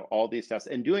running, all these tests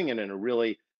and doing it in a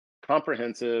really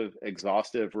comprehensive,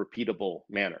 exhaustive, repeatable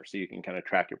manner. So you can kind of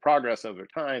track your progress over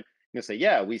time. You can say,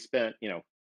 yeah, we spent,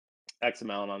 X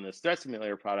amount on this threat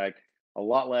simulator product, a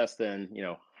lot less than,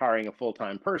 hiring a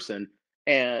full-time person.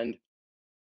 And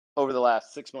over the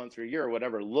last 6 months or a year or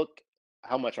whatever, look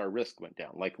how much our risk went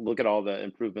down. Like, look at all the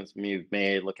improvements we've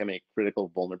made. Look how many critical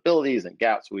vulnerabilities and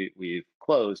gaps we've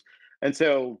closed. And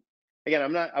so,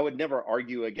 again, I would never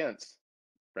argue against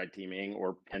red teaming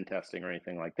or pen testing or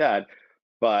anything like that,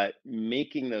 but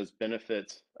making those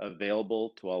benefits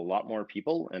available to a lot more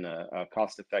people in a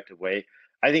cost-effective way,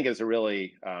 I think is a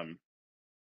really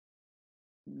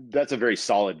that's a very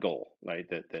solid goal, right?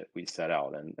 That we set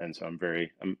out, and so I'm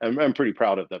pretty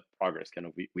proud of the progress kind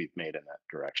of we've made in that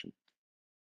direction.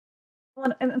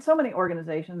 Well, and in so many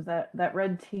organizations, that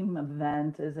red team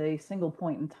event is a single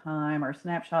point in time or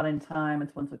snapshot in time.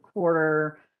 It's once a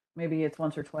quarter, maybe it's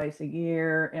once or twice a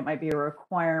year. It might be a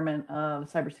requirement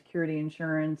of cybersecurity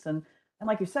insurance, and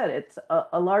like you said, it's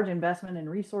a large investment in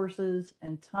resources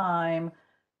and time.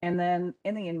 And then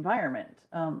in the environment,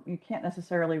 you can't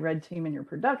necessarily red team in your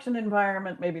production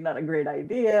environment. Maybe not a great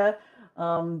idea.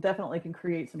 Definitely can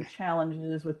create some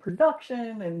challenges with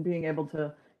production and being able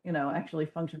to actually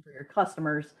function for your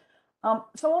customers.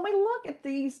 So when we look at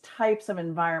these types of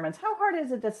environments, how hard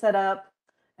is it to set up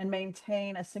and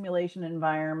maintain a simulation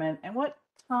environment, and what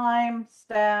time,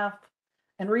 staff,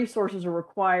 and resources are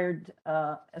required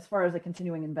as far as a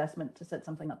continuing investment to set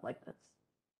something up like this?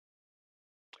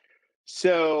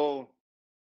 So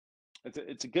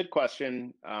it's a good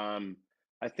question.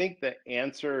 I think the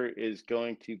answer is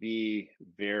going to be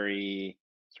very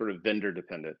sort of vendor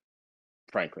dependent,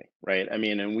 frankly, right? I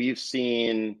mean, and we've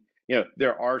seen,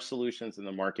 there are solutions in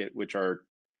the market which are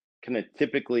kind of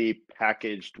typically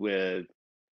packaged with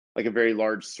like a very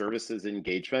large services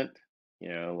engagement,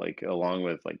 like along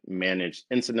with like managed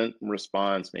incident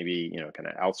response, maybe, kind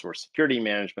of outsourced security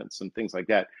management, some things like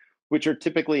that, which are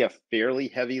typically a fairly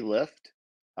heavy lift.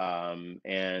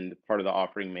 And part of the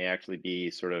offering may actually be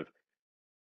sort of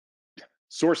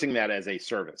sourcing that as a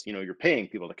service. You're paying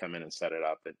people to come in and set it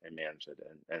up and manage it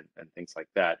and things like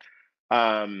that.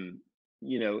 Um,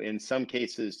 in some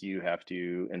cases, you have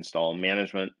to install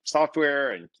management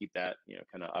software and keep that,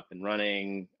 kind of up and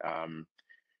running.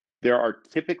 There are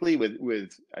typically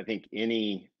with I think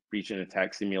any breach and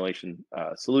attack simulation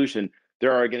solution,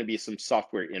 there are going to be some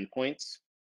software endpoints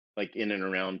like in and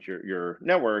around your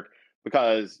network,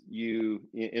 because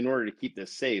in order to keep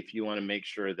this safe, you want to make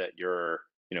sure that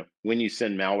when you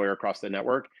send malware across the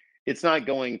network, it's not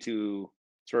going to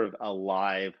sort of a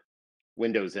live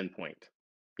Windows endpoint,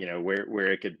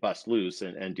 where it could bust loose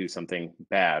and do something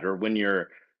bad. Or when you're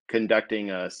conducting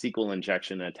a SQL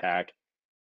injection attack,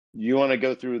 you want to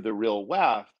go through the real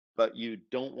WAF, but you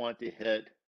don't want to hit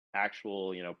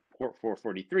actual, port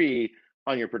 443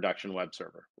 on your production web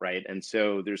server, right? And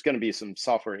so there's going to be some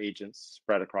software agents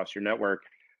spread across your network,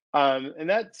 and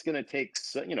that's going to take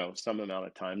some amount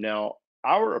of time. Now,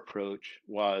 our approach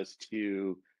was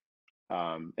to,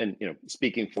 and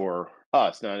speaking for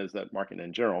us, not as that market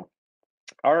in general,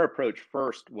 our approach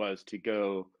first was to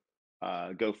go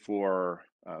for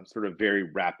sort of very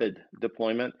rapid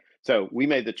deployment. So we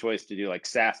made the choice to do like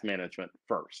SaaS management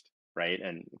first, right,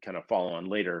 and kind of follow on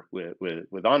later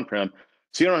with on-prem.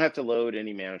 So you don't have to load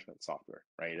any management software,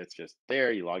 right? It's just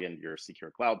there. You log into your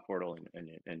secure cloud portal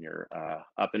and you're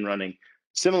up and running.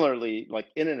 Similarly, like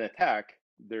in an attack,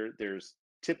 there's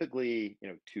typically, you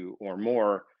know, 2 or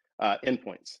more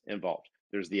endpoints involved.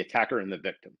 There's the attacker and the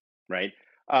victim, right?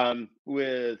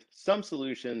 With some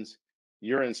solutions,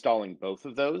 you're installing both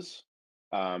of those.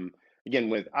 Again,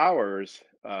 with ours,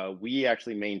 we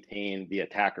actually maintain the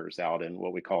attackers out in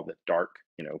what we call the dark,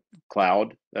 you know,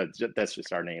 cloud. That's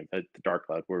just our name, the dark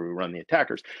cloud, where we run the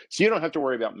attackers. So you don't have to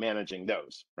worry about managing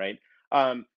those, right?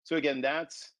 So again,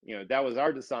 that's, you know, that was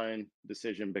our design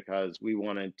decision because we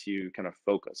wanted to kind of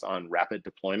focus on rapid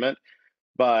deployment.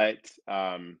 But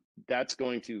that's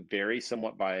going to vary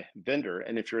somewhat by vendor.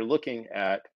 And if you're looking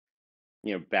at,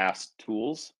 you know, vast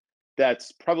tools,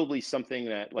 that's probably something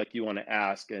that like you want to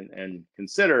ask and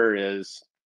consider is,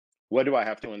 what do I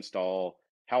have to install?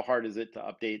 How hard is it to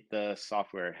update the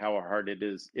software? How hard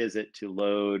is it to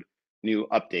load new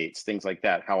updates, things like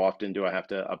that? How often do I have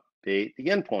to update the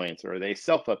endpoints? Or are they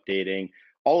self-updating?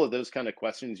 All of those kind of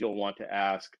questions you'll want to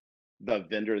ask the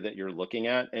vendor that you're looking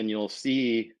at, and you'll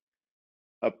see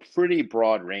a pretty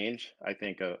broad range, I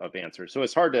think, of answers. So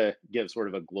it's hard to give sort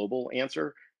of a global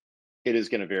answer. It is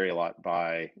going to vary a lot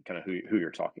by kind of who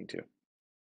you're talking to.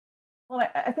 Well,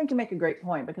 I think you make a great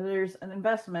point because there's an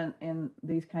investment in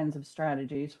these kinds of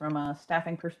strategies from a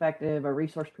staffing perspective, a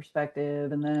resource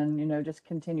perspective, and then, you know, just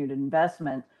continued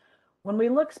investment. When we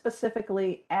look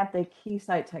specifically at the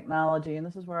Keysight technology, and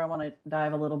this is where I want to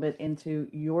dive a little bit into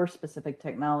your specific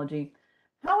technology,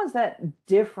 how is that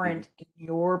different in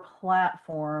your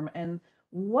platform, and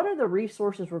what are the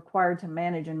resources required to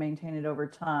manage and maintain it over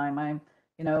time? I'm,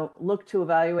 you know, look to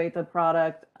evaluate the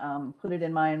product, put it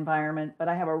in my environment, but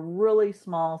I have a really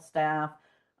small staff.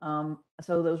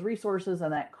 So those resources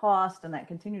and that cost and that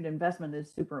continued investment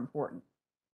is super important.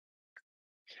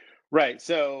 Right.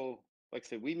 So, like I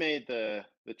said, we made the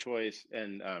choice,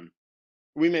 and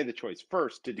we made the choice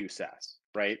first to do SaaS,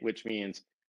 right? Which means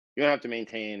you don't have to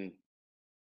maintain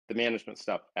the management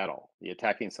stuff at all, the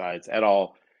attacking sides at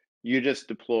all. You just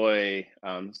deploy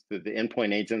the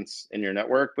endpoint agents in your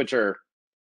network, which are,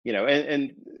 you know,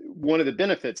 and one of the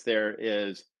benefits there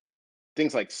is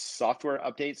things like software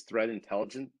updates, threat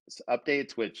intelligence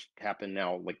updates, which happen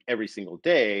now like every single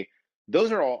day.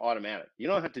 Those are all automatic. You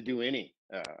don't have to do any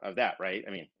of that, right?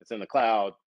 I mean, it's in the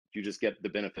cloud. You just get the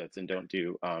benefits and don't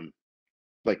do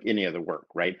like any other work,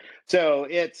 right? So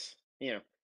it's, you know,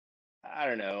 I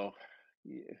don't know.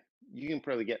 You can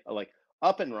probably get like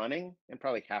up and running in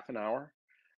probably half an hour.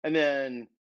 And then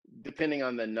depending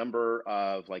on the number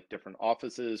of like different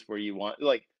offices where you want,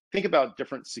 like, think about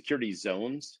different security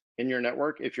zones in your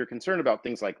network. If you're concerned about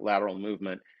things like lateral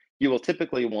movement, you will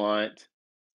typically want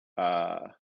uh,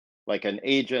 like an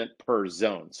agent per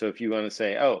zone. So if you want to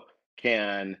say, oh,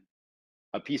 can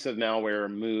a piece of malware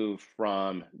move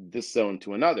from this zone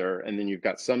to another, and then you've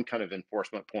got some kind of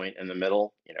enforcement point in the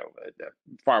middle, you know, a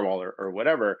firewall or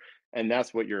whatever, and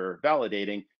that's what you're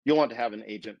validating, you'll want to have an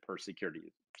agent per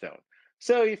security zone.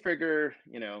 So you figure,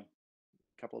 you know,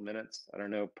 a couple of minutes, I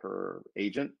don't know, per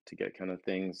agent to get kind of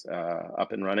things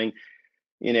up and running.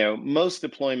 You know, most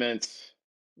deployments,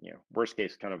 you know, worst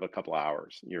case, kind of a couple of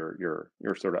hours, you're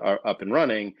sort of up and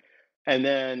running, and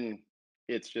then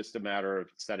it's just a matter of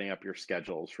setting up your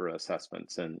schedules for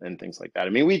assessments and things like that. I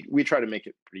mean, we try to make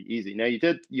it pretty easy. Now,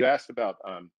 you asked about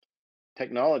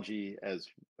technology as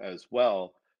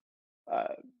well.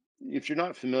 Uh, if you're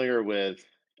not familiar with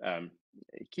um,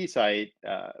 Keysight,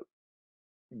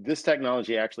 this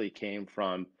technology actually came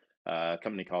from a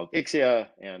company called Ixia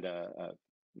and a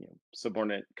you know,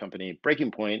 subordinate company,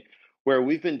 Breaking Point, where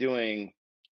we've been doing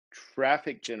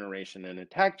traffic generation and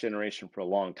attack generation for a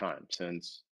long time,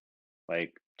 since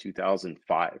like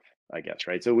 2005, I guess,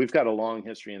 right? So we've got a long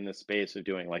history in this space of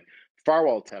doing like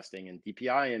firewall testing and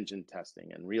DPI engine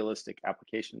testing and realistic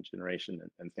application generation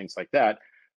and things like that.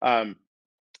 Um,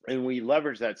 and we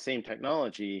leverage that same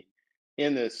technology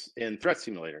in threat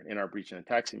simulator, in our breach and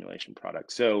attack simulation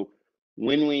product. So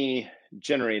when we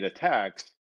generate attacks,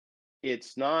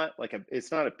 it's not a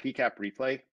PCAP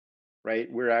replay, right?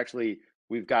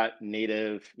 We've got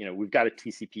native, you know, we've got a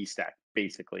TCP stack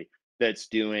basically that's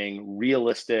doing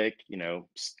realistic, you know,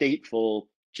 stateful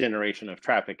generation of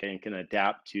traffic and can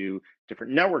adapt to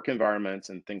different network environments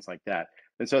and things like that.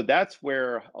 And so that's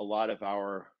where a lot of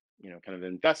our, you know, kind of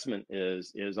investment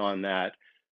is on that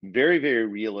very, very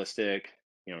realistic,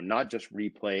 you know, not just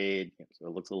replayed, so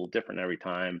it looks a little different every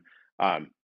time, um,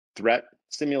 threat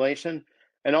simulation,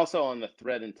 and also on the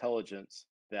threat intelligence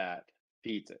that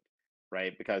feeds it,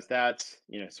 right? Because that's,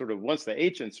 you know, sort of once the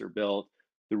agents are built,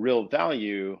 the real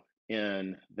value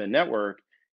in the network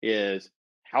is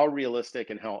how realistic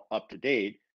and how up to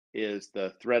date is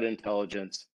the threat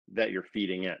intelligence that you're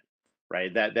feeding in,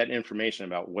 right? That information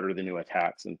about what are the new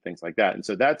attacks and things like that. And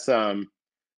so that's a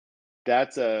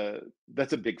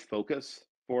big focus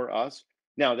for us.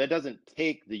 Now, that doesn't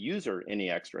take the user any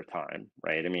extra time,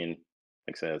 right? I mean,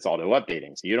 like I said, it's auto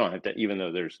updating, so you don't have to, even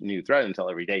though there's new threat intel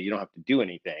every day, you don't have to do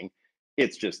anything.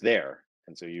 It's just there,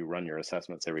 and so you run your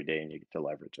assessments every day, and you get to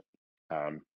leverage it.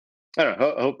 I don't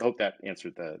know. Hope that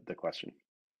answered the question.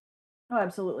 Oh,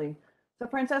 absolutely. So,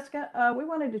 Francesca, we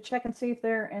wanted to check and see if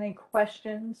there are any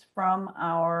questions from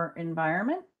our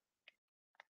environment.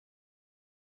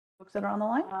 Folks that are on the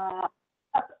line?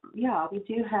 Yeah, we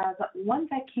do have one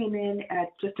that came in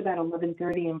at just about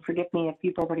 11:30, and forgive me if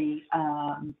you've already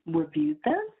reviewed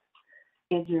this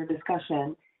in your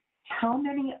discussion. How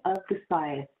many of the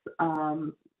sites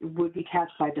would be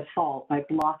catched by default by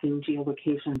blocking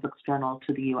geolocations external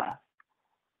to the U.S.?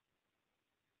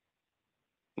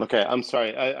 Okay, I'm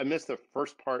sorry. I missed the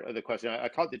first part of the question. I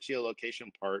caught the geolocation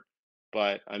part,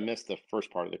 but I missed the first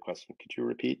part of the question. Could you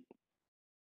repeat?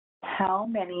 How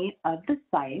many of the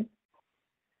sites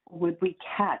would we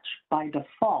catch by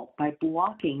default by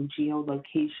blocking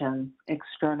geolocations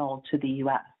external to the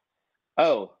U.S.?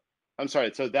 Oh, I'm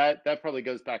sorry. So that probably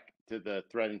goes back to the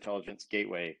threat intelligence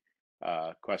gateway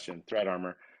question, threat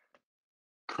armor.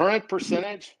 Current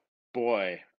percentage,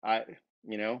 boy, I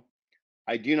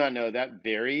do not know. That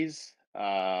varies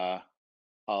a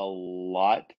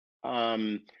lot.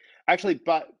 Actually,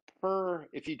 but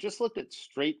if you just looked at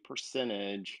straight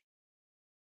percentage,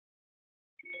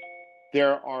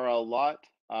 there are a lot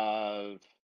of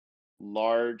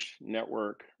large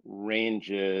network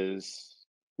ranges.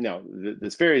 No,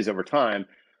 this varies over time,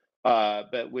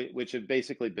 but which have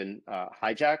basically been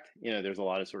hijacked. There's a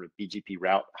lot of sort of BGP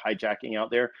route hijacking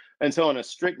out there. And so on a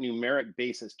strict numeric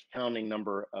basis, counting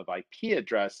number of IP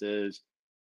addresses,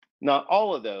 not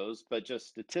all of those, but just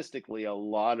statistically, a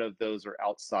lot of those are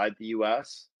outside the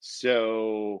US.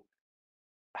 So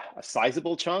a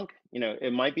sizable chunk,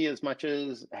 it might be as much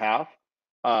as half,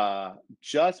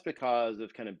 just because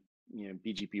of kind of,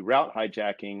 BGP route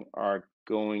hijacking are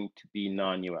going to be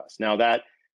non-US. Now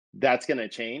that's going to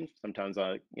change sometimes,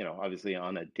 obviously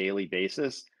on a daily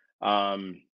basis.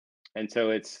 And so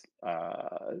it's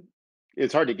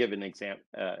hard to give an exact.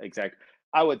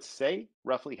 I would say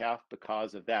roughly half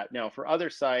because of that. Now for other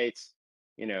sites,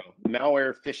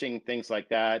 malware, phishing, things like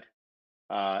that,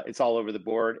 it's all over the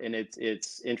board, and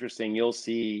it's interesting. You'll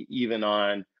see even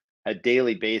on a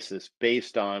daily basis,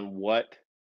 based on what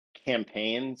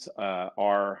campaigns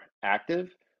are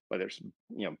active, whether it's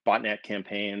botnet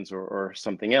campaigns or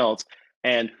something else,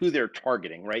 and who they're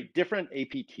targeting. Right, different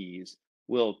APTs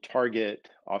will target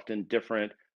often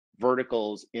different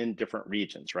verticals in different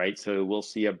regions. Right, so we'll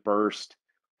see a burst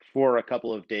for a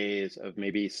couple of days of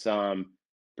maybe some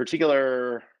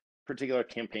particular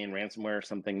campaign ransomware,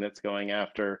 something that's going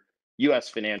after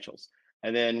US financials.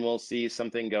 And then we'll see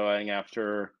something going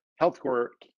after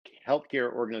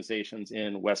healthcare organizations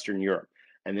in Western Europe.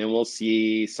 And then we'll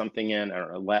see something in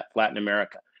Latin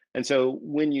America. And so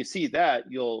when you see that,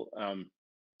 you'll,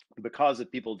 because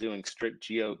of people doing strict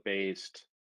geo-based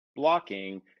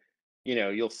blocking,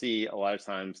 you'll see a lot of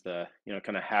times the,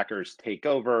 kind of hackers take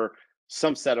over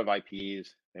some set of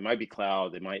IPs. They might be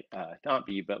cloud, they might not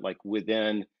be, but like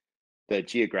within the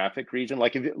geographic region.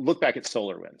 Like if you look back at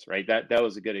SolarWinds, right? That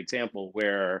was a good example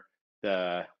where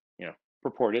the,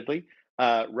 purportedly,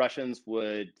 Russians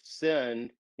would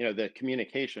send, the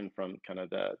communication from kind of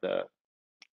the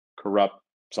corrupt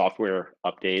software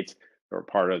updates or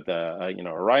part of the,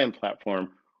 Orion platform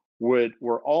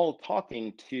were all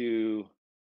talking to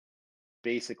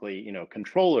basically,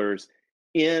 controllers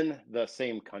in the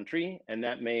same country, and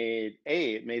that made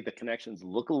the connections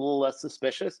look a little less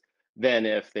suspicious than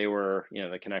if they were,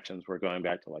 the connections were going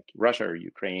back to like Russia or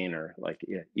Ukraine or like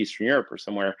Eastern Europe or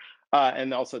somewhere.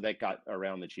 And also that got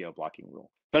around the geo-blocking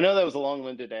rule. So I know that was a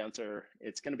long-winded answer.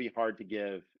 It's going to be hard to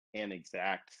give an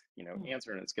exact,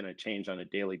 answer, and it's going to change on a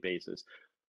daily basis.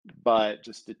 But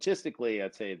just statistically,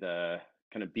 I'd say the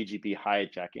kind of BGP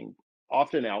hijacking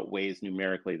often outweighs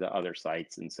numerically the other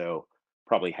sites, and so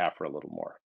probably half or a little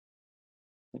more.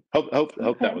 Hope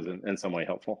that was in some way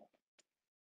helpful.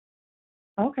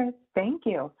 Okay, thank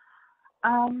you.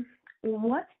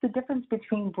 What's the difference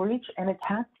between breach and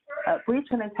attack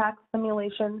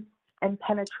simulation and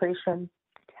penetration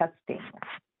testing?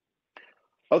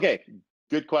 Okay,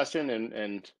 good question,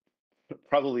 and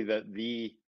probably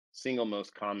the single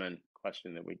most common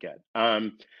question that we get.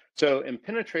 So in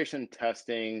penetration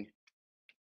testing,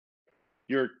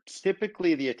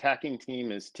 the attacking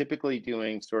team is typically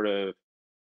doing sort of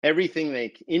anything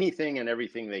and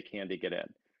everything they can to get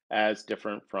in. as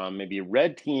different from maybe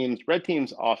red teams. Red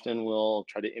teams often will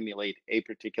try to emulate a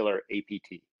particular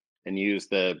APT and use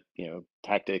the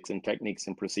tactics and techniques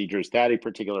and procedures that a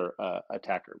particular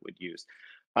attacker would use.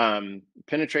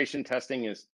 Penetration testing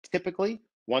is typically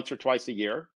once or twice a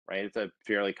year, right? It's a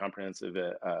fairly comprehensive,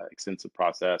 extensive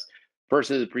process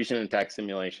versus breach and attack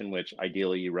simulation, which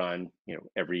ideally you run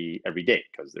every day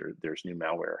because there's new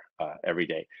malware every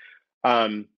day.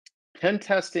 Pen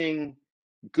testing,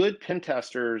 good pen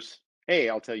testers,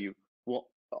 I'll tell you, will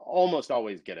almost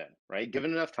always get in, right?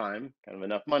 Given enough time, kind of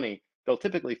enough money, they'll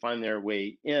typically find their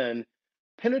way in.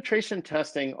 Penetration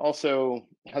testing also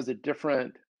has a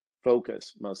different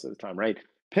focus most of the time, right?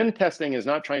 Pen testing is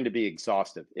not trying to be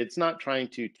exhaustive. It's not trying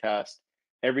to test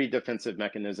every defensive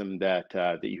mechanism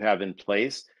that you have in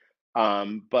place.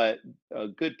 But a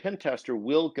good pen tester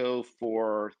will go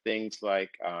for things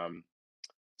like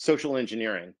social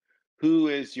engineering. Who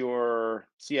is your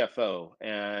CFO?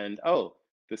 And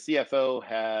the CFO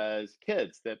has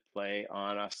kids that play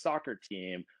on a soccer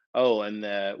team. And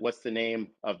what's the name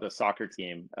of the soccer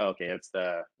team? Okay, it's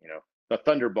the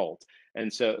Thunderbolt.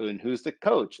 And who's the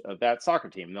coach of that soccer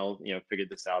team? They'll figure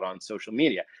this out on social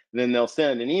media. And then they'll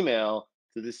send an email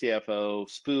to the CFO,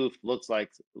 spoof, looks like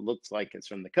it's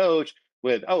from the coach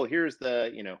with, here's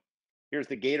the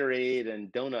Gatorade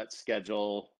and donut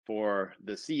schedule for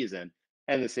the season.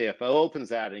 And the CFO opens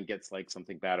that and gets like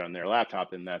something bad on their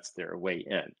laptop, and that's their way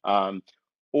in.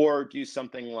 Or do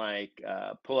something like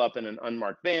pull up in an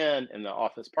unmarked van in the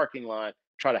office parking lot,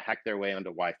 try to hack their way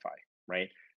onto Wi-Fi, right?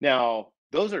 Now,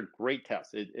 those are great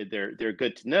tests. They're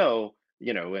good to know,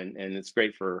 and it's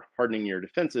great for hardening your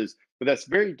defenses, but that's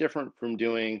very different from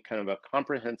doing kind of a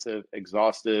comprehensive,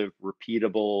 exhaustive,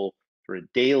 repeatable, sort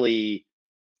of daily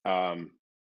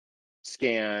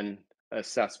scan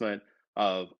assessment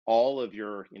of all of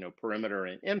your perimeter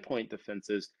and endpoint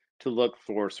defenses to look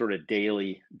for sort of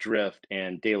daily drift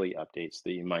and daily updates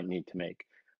that you might need to make.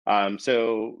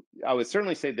 So I would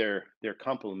certainly say they're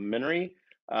complementary.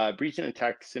 Breach and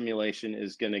attack simulation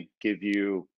is going to give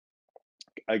you,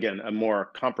 again, a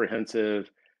more comprehensive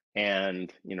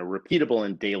and repeatable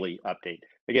and daily update.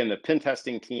 Again, the pen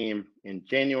testing team in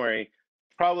January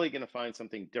probably going to find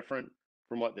something different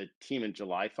from what the team in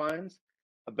July finds.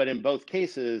 But in both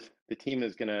cases, the team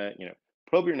is going to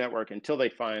probe your network until they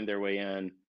find their way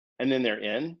in, and then they're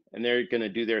in, and they're going to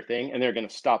do their thing, and they're going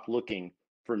to stop looking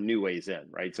for new ways in,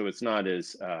 right? So it's not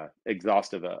as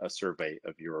exhaustive a survey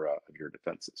of your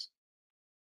defenses.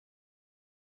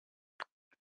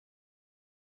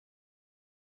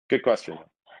 Good question.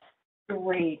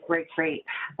 Great.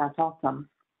 That's awesome.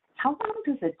 How long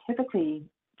does it typically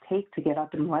take to get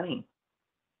up and running?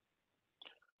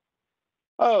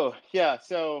 Oh, yeah.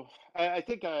 So I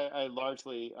think I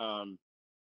largely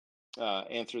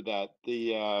answered that.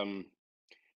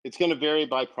 It's going to vary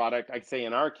by product. I'd say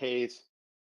in our case,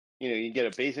 you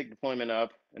get a basic deployment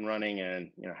up and running in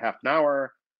half an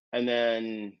hour, and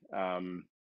then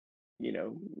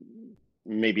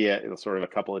maybe sort of a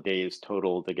couple of days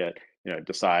total to get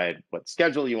decide what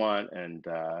schedule you want and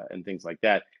things like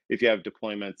that. If you have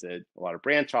deployments at a lot of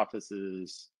branch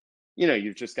offices,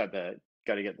 you've just got to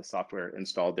get the software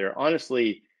installed there.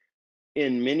 Honestly,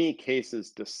 in many cases,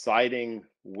 deciding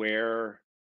where,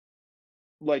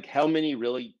 like how many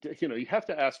really, you have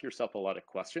to ask yourself a lot of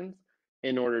questions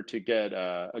in order to get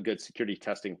a good security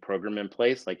testing program in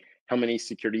place. Like, how many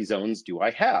security zones do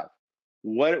I have?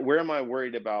 Where am I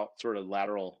worried about sort of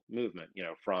lateral movement,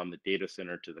 from the data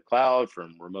center to the cloud,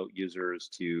 from remote users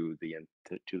to the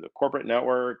corporate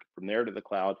network, from there to the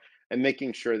cloud, and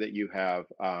making sure that you have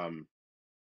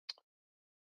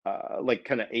like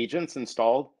kind of agents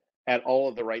installed at all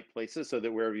of the right places so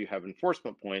that wherever you have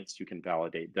enforcement points, you can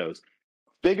validate those.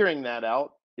 Figuring that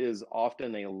out is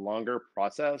often a longer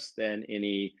process than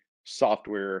any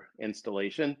software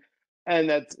installation. And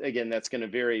that's going to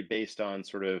vary based on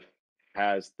sort of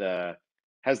has the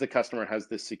customer, has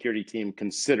the security team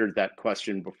considered that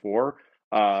question before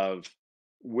of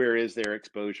where is their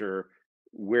exposure,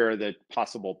 where are the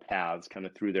possible paths kind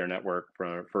of through their network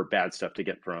for bad stuff to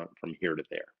get from here to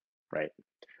there, right?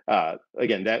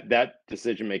 Again, that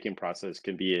decision-making process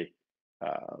can be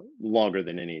longer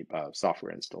than any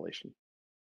software installation.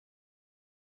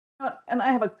 And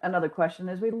I have another question.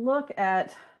 As we look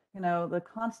at, the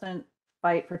constant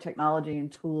fight for technology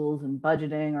and tools and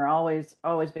budgeting are always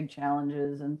big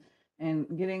challenges, and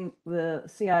getting the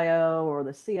CIO or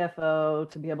the CFO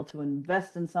to be able to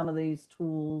invest in some of these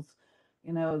tools.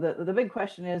 The big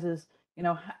question is,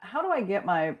 how do I get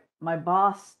my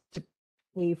boss to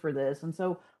pay for this? And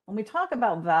so when we talk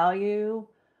about value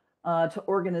to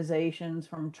organizations,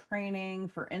 from training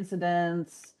for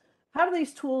incidents How do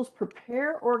these tools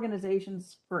prepare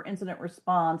organizations for incident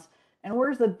response, and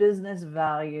where's the business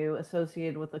value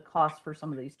associated with the cost for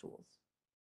some of these tools?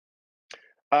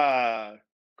 Uh,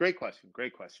 Great question.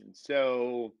 Great question.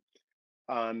 So,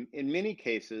 in many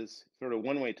cases, sort of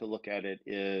one way to look at it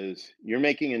is you're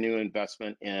making a new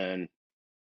investment in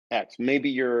X. Maybe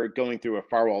you're going through a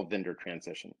firewall vendor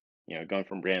transition, going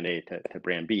from brand A to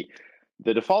brand B.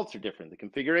 The defaults are different, the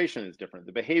configuration is different,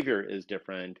 the behavior is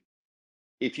different.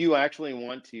 If you actually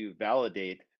want to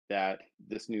validate that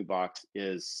this new box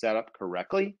is set up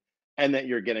correctly and that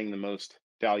you're getting the most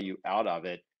value out of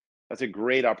it, that's a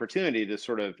great opportunity to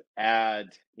sort of add,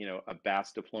 a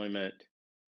BAS deployment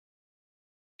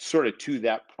sort of to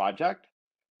that project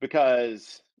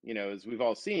because, as we've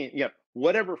all seen,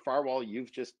 whatever firewall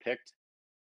you've just picked,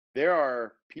 there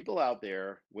are people out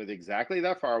there with exactly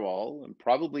that firewall and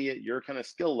probably at your kind of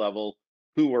skill level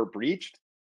who were breached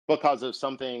because of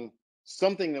something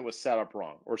that was set up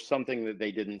wrong or something that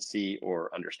they didn't see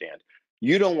or understand.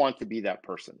 You don't want to be that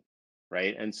person,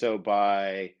 right? And so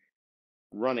by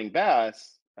running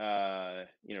BAS,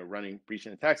 running breach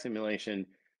and attack simulation,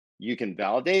 you can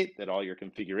validate that all your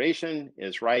configuration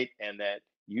is right and that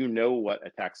you know what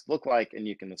attacks look like, and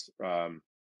you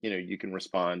can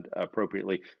respond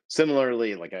appropriately.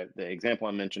 Similarly, like the example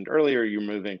I mentioned earlier, you're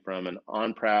moving from an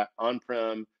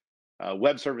on-prem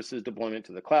web services deployment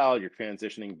to the cloud. You're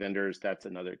transitioning vendors. That's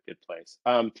another good place.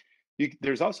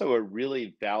 There's also a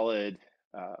really valid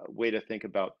way to think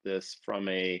about this from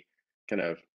a kind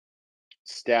of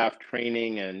staff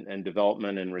training and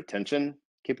development and retention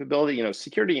capability.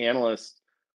 Security analysts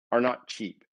are not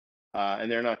cheap.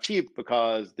 And they're not cheap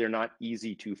because they're not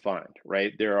easy to find,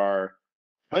 right? There are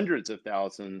hundreds of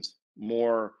thousands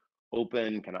more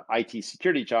open kind of IT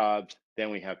security jobs than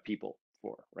we have people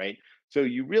for, right? So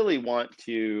you really want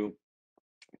to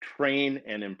train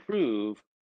and improve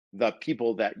the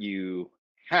people that you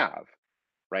have,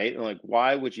 right? And like,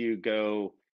 why would you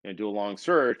go and do a long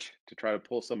search to try to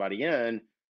pull somebody in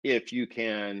if you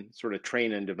can sort of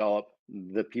train and develop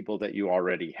the people that you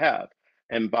already have?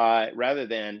 And by rather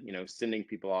than sending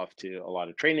people off to a lot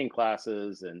of training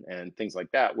classes and things like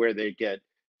that, where they get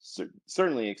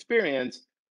certainly experience,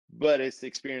 but it's the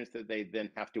experience that they then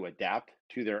have to adapt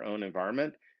to their own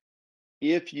environment.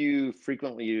 If you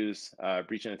frequently use a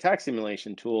breach and attack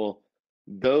simulation tool,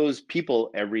 those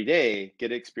people every day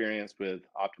get experience with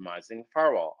optimizing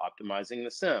firewall, optimizing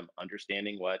the SIM,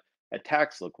 understanding what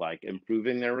attacks look like,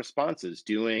 improving their responses,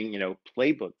 doing,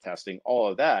 playbook testing, all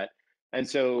of that. And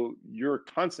so you're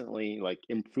constantly like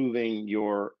improving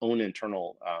your own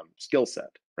internal skill set,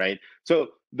 right? So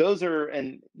those are,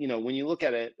 and when you look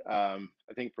at it, I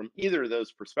think from either of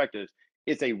those perspectives,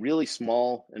 it's a really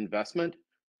small investment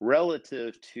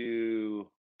relative to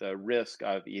the risk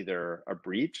of either a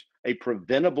breach, a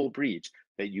preventable breach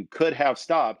that you could have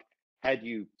stopped had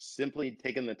you simply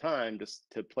taken the time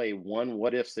to play one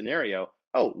what if scenario.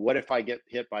 Oh, what if I get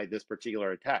hit by this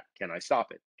particular attack? Can I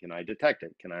stop it? Can I detect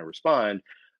it? Can I respond?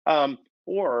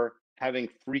 Or having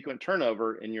frequent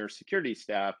turnover in your security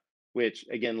staff, which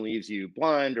again leaves you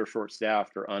blind or short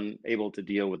staffed or unable to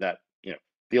deal with that,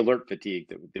 the alert fatigue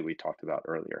that we talked about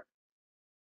earlier.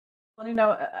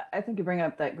 Well, I think you bring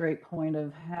up that great point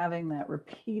of having that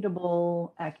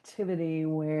repeatable activity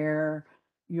where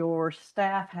your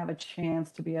staff have a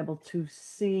chance to be able to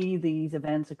see these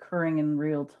events occurring in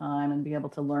real time and be able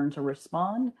to learn to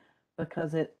respond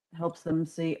because it helps them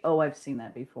see, oh, I've seen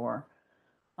that before.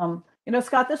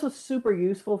 Scott, this was super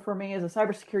useful for me as a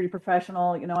cybersecurity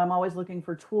professional. I'm always looking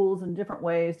for tools and different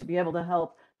ways to be able to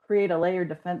help create a layered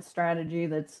defense strategy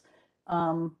that's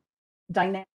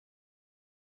dynamic.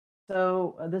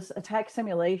 So this attack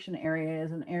simulation area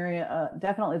is an area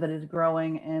definitely that is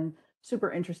growing and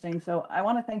super interesting. So I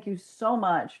want to thank you so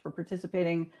much for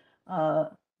participating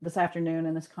this afternoon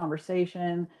in this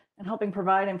conversation and helping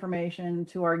provide information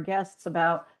to our guests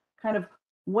about kind of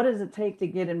what does it take to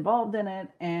get involved in it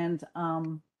and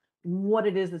what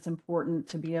it is that's important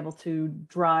to be able to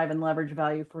drive and leverage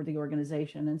value for the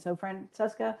organization. And so,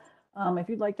 Francesca, if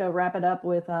you'd like to wrap it up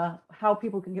with how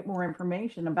people can get more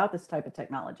information about this type of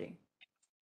technology.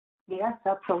 Yes,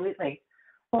 absolutely.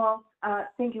 Well,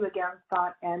 thank you again,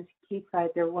 Scott and Keysight.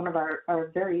 They're one of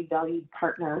our very valued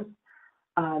partners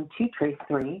to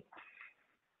Trace3.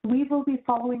 We will be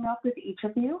following up with each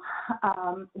of you.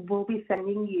 We'll be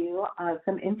sending you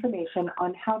some information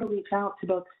on how to reach out to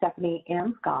both Stephanie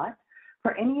and Scott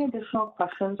for any additional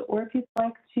questions, or if you'd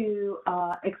like to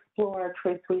explore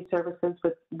Trace3 services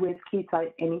with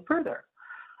Keysight any further.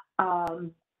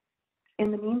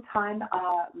 In the meantime,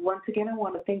 once again, I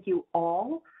want to thank you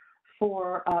all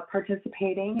for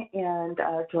participating and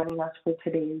joining us for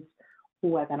today's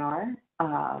webinar.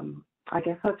 I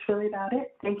guess that's really about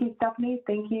it. Thank you, Stephanie.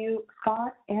 Thank you,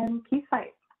 Scott and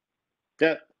Keysight.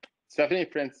 Yeah, Stephanie,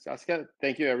 Francesca,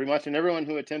 thank you very much. And everyone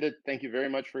who attended, thank you very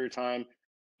much for your time.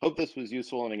 Hope this was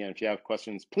useful. And again, if you have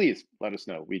questions, please let us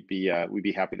know. We'd be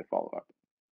happy to follow up.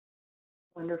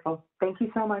 Wonderful. Thank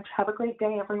you so much. Have a great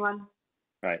day, everyone.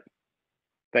 All right.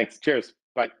 Thanks. Cheers.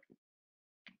 Bye.